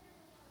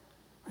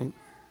 Right?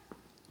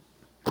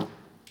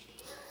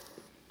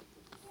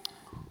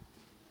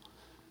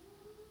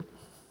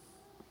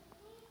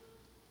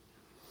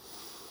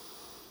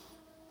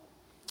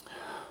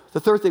 The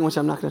third thing, which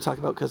I'm not going to talk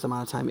about because I'm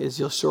out of time, is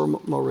you'll show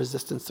more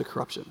resistance to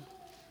corruption.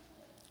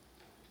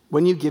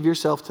 When you give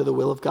yourself to the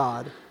will of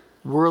God,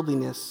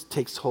 worldliness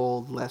takes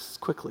hold less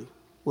quickly,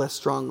 less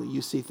strongly.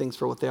 You see things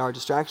for what they are,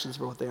 distractions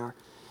for what they are,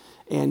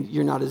 and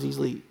you're not as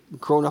easily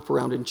grown up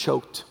around and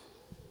choked.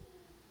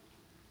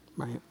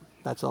 Right?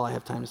 That's all I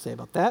have time to say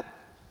about that.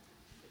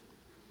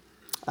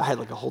 I had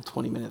like a whole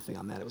 20-minute thing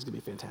on that. It was going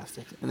to be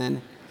fantastic. And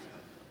then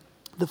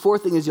the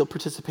fourth thing is you'll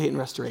participate in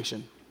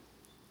restoration.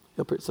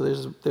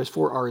 So there's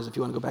 4 R's if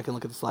you want to go back and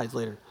look at the slides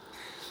later.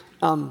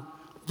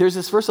 There's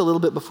this verse a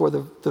little bit before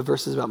the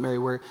verses about Mary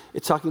where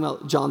it's talking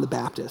about John the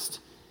Baptist.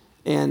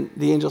 And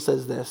the angel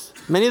says this,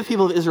 many of the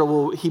people of Israel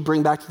will he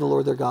bring back to the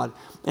Lord their God,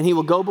 and he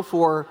will go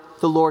before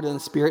the Lord in the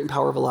spirit and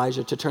power of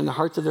Elijah to turn the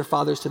hearts of their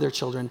fathers to their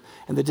children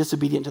and the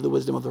disobedient to the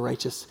wisdom of the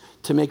righteous,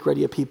 to make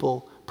ready a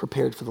people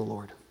prepared for the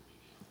Lord.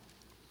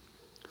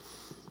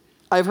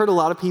 I've heard a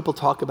lot of people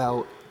talk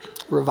about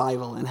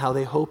revival and how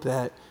they hope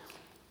that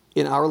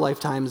in our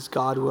lifetimes,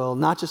 God will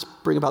not just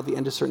bring about the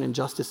end of certain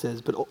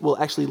injustices, but will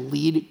actually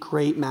lead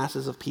great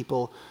masses of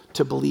people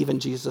to believe in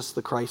Jesus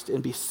the Christ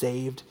and be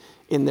saved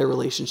in their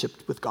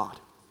relationship with God.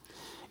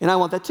 And I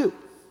want that too.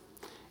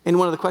 And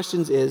one of the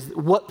questions is,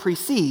 what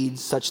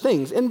precedes such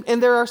things? And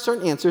there are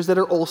certain answers that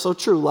are also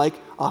true, like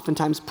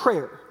oftentimes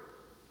prayer.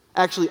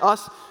 Actually,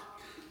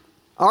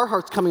 our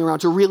hearts coming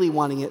around to really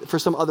wanting it for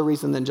some other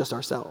reason than just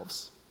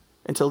ourselves,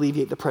 and to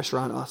alleviate the pressure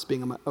on us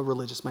being a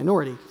religious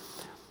minority.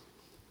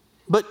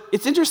 But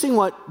it's interesting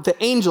what the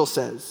angel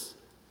says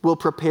will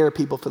prepare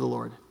people for the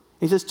Lord.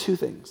 He says 2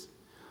 things.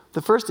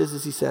 The first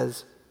is he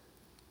says,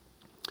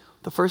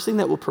 the first thing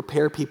that will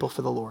prepare people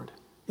for the Lord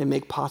and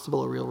make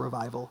possible a real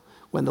revival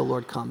when the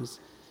Lord comes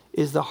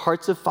is the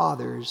hearts of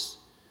fathers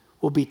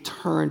will be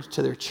turned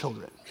to their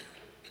children.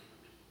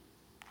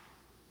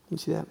 You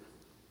see that?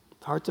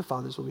 The hearts of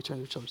fathers will be turned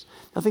to their children.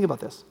 Now think about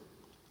this.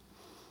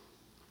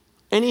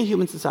 Any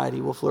human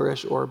society will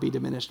flourish or be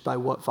diminished by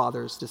what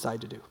fathers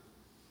decide to do.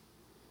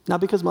 Not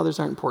because mothers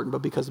aren't important,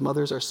 but because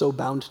mothers are so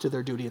bound to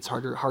their duty, it's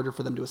harder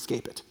for them to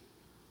escape it.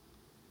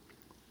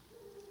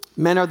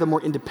 Men are the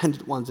more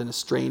independent ones in a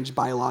strange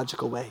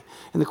biological way.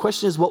 And the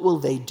question is, what will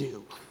they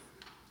do?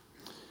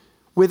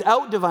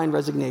 Without divine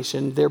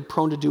resignation, they're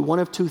prone to do one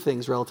of 2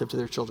 things relative to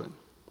their children.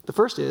 The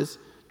first is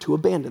to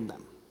abandon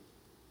them,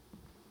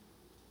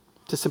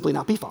 to simply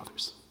not be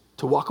fathers,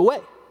 to walk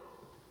away,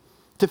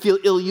 to feel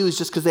ill-used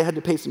just because they had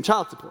to pay some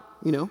child support,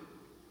 you know?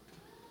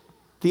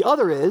 The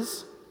other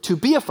is to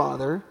be a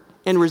father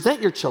and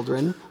resent your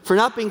children for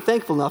not being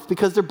thankful enough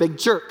because they're big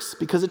jerks,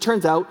 because it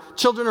turns out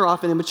children are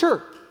often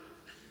immature.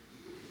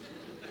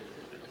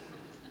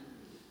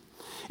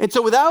 And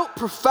so without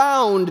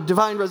profound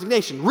divine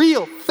resignation,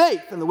 real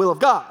faith in the will of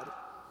God,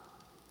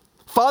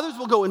 fathers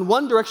will go in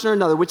one direction or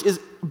another, which is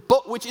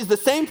the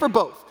same for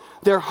both.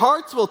 their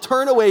hearts will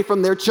turn away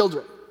from their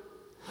children,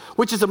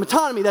 which is a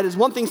metonymy, that is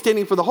one thing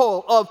standing for the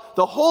whole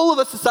of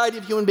a society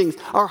of human beings.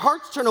 Our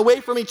hearts turn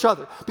away from each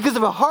other. Because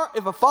if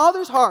a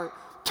father's heart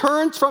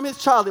turns from his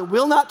child and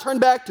will not turn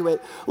back to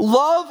it,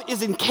 love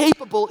is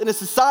incapable in a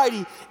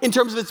society in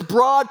terms of its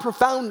broad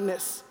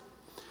profoundness.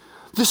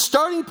 The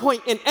starting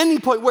point and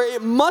ending point where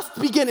it must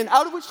begin and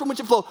out of which from which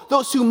it flows,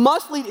 those who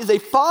must lead, is a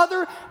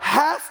father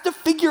has to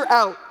figure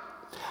out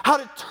how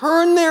to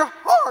turn their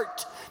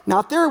heart,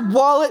 not their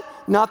wallet,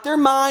 not their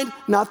mind,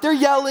 not their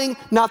yelling,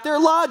 not their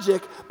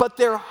logic, but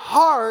their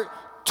heart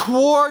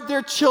toward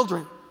their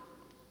children,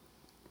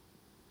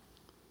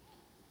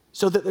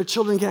 so that their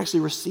children can actually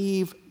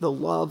receive the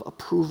love,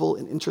 approval,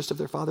 and interest of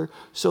their father,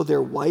 so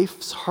their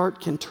wife's heart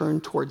can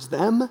turn towards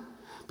them.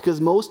 Because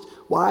most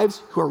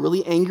wives who are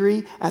really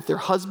angry at their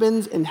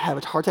husbands and have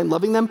a hard time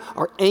loving them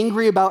are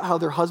angry about how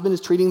their husband is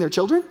treating their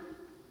children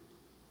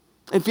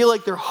and feel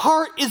like their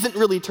heart isn't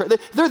really turned.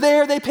 They're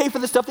there, they pay for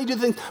the stuff, they do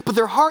the things, but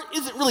their heart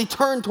isn't really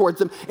turned towards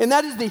them. And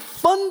that is the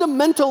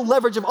fundamental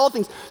leverage of all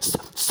things.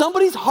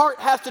 Somebody's heart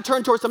has to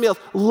turn towards somebody else.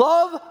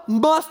 Love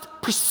must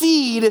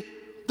precede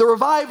the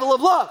revival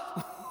of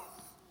love.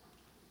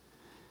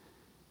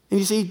 And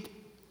you see,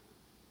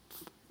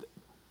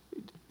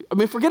 I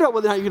mean, forget about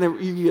whether or not you're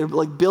gonna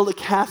like build a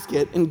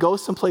casket and go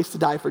someplace to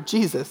die for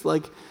Jesus.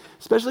 Like,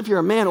 especially if you're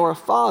a man or a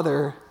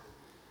father,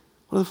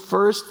 one of the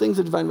first things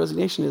of divine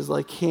resignation is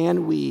like,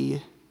 can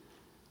we,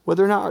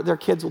 whether or not their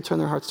kids will turn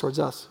their hearts towards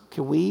us,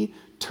 can we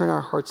turn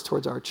our hearts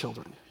towards our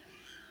children?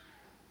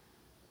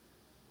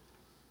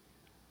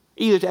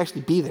 Either to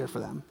actually be there for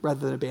them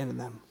rather than abandon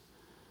them,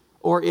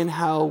 or in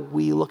how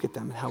we look at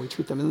them and how we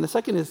treat them. And the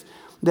second is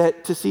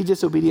that to see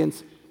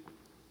disobedience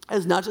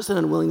as not just an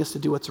unwillingness to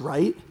do what's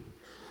right,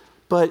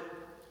 but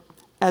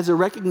as a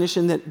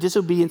recognition that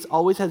disobedience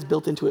always has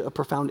built into it a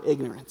profound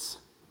ignorance.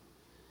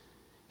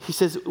 He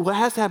says what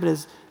has to happen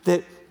is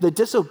that the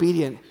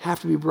disobedient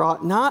have to be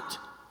brought not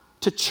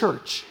to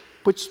church,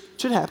 which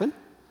should happen,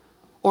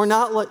 or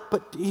not like,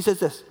 but he says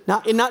this,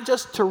 not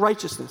just to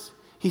righteousness.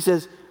 He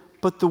says,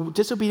 but the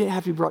disobedient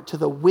have to be brought to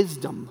the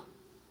wisdom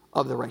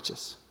of the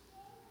righteous.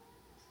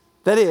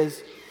 That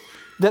is,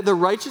 that the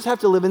righteous have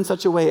to live in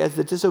such a way as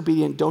the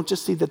disobedient don't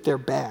just see that they're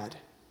bad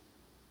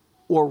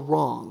or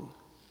wrong,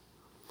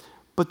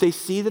 but they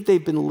see that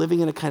they've been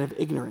living in a kind of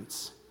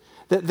ignorance,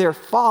 that their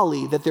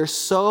folly, that they're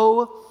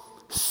so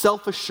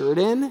self-assured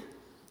in,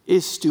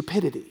 is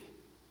stupidity.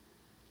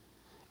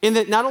 In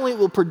that not only it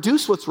will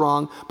produce what's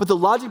wrong, but the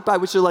logic by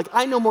which they're like,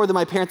 I know more than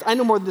my parents, I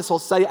know more than this whole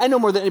society, I know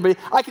more than anybody,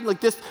 I can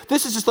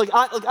this is just like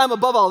I'm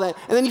above all that.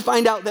 And then you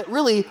find out that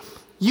really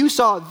you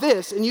saw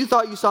this and you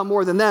thought you saw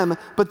more than them,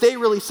 but they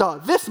really saw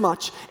this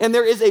much. And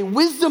there is a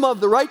wisdom of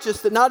the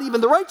righteous that not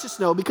even the righteous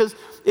know, because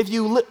if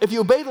you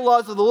obey the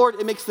laws of the Lord,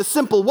 it makes the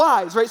simple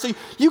wise, right? So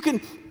you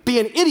can be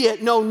an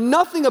idiot, know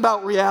nothing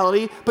about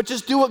reality, but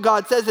just do what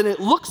God says and it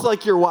looks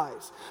like you're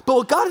wise. But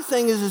what God is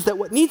saying is that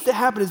what needs to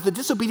happen is the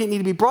disobedient need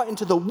to be brought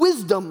into the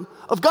wisdom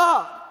of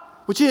God,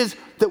 which is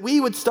that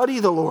we would study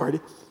the Lord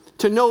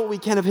to know what we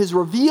can of his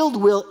revealed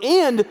will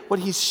and what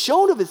he's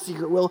shown of his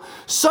secret will,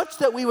 such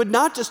that we would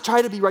not just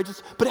try to be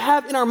righteous, but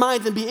have in our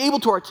minds and be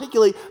able to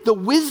articulate the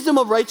wisdom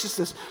of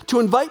righteousness, to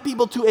invite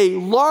people to a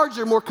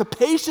larger, more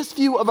capacious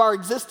view of our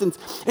existence,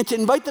 and to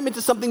invite them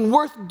into something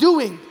worth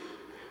doing,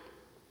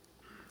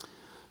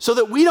 so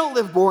that we don't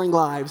live boring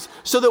lives,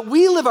 so that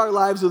we live our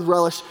lives with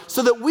relish,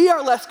 so that we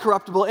are less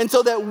corruptible, and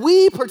so that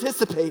we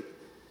participate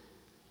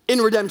in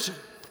redemption.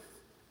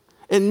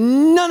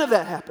 And none of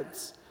that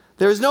happens.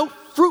 There is no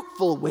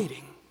fruitful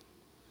waiting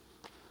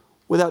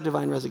without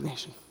divine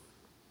resignation.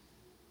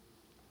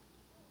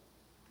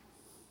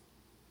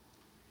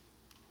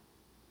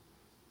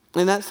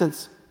 In that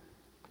sense,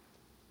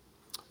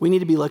 we need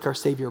to be like our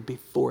Savior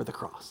before the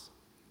cross,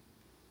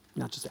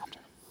 not just after.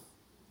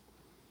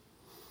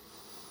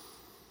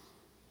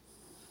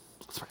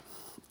 Let's pray.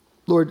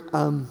 Lord,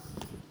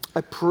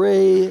 I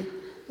pray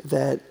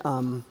that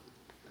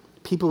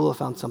people will have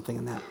found something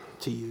in that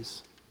to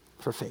use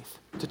for faith,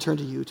 to turn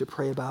to you, to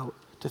pray about,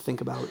 to think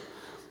about,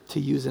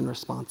 to use in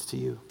response to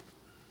you.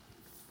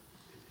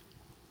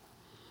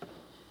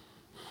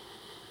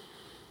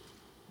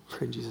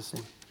 Pray in Jesus'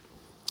 name.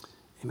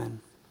 Amen.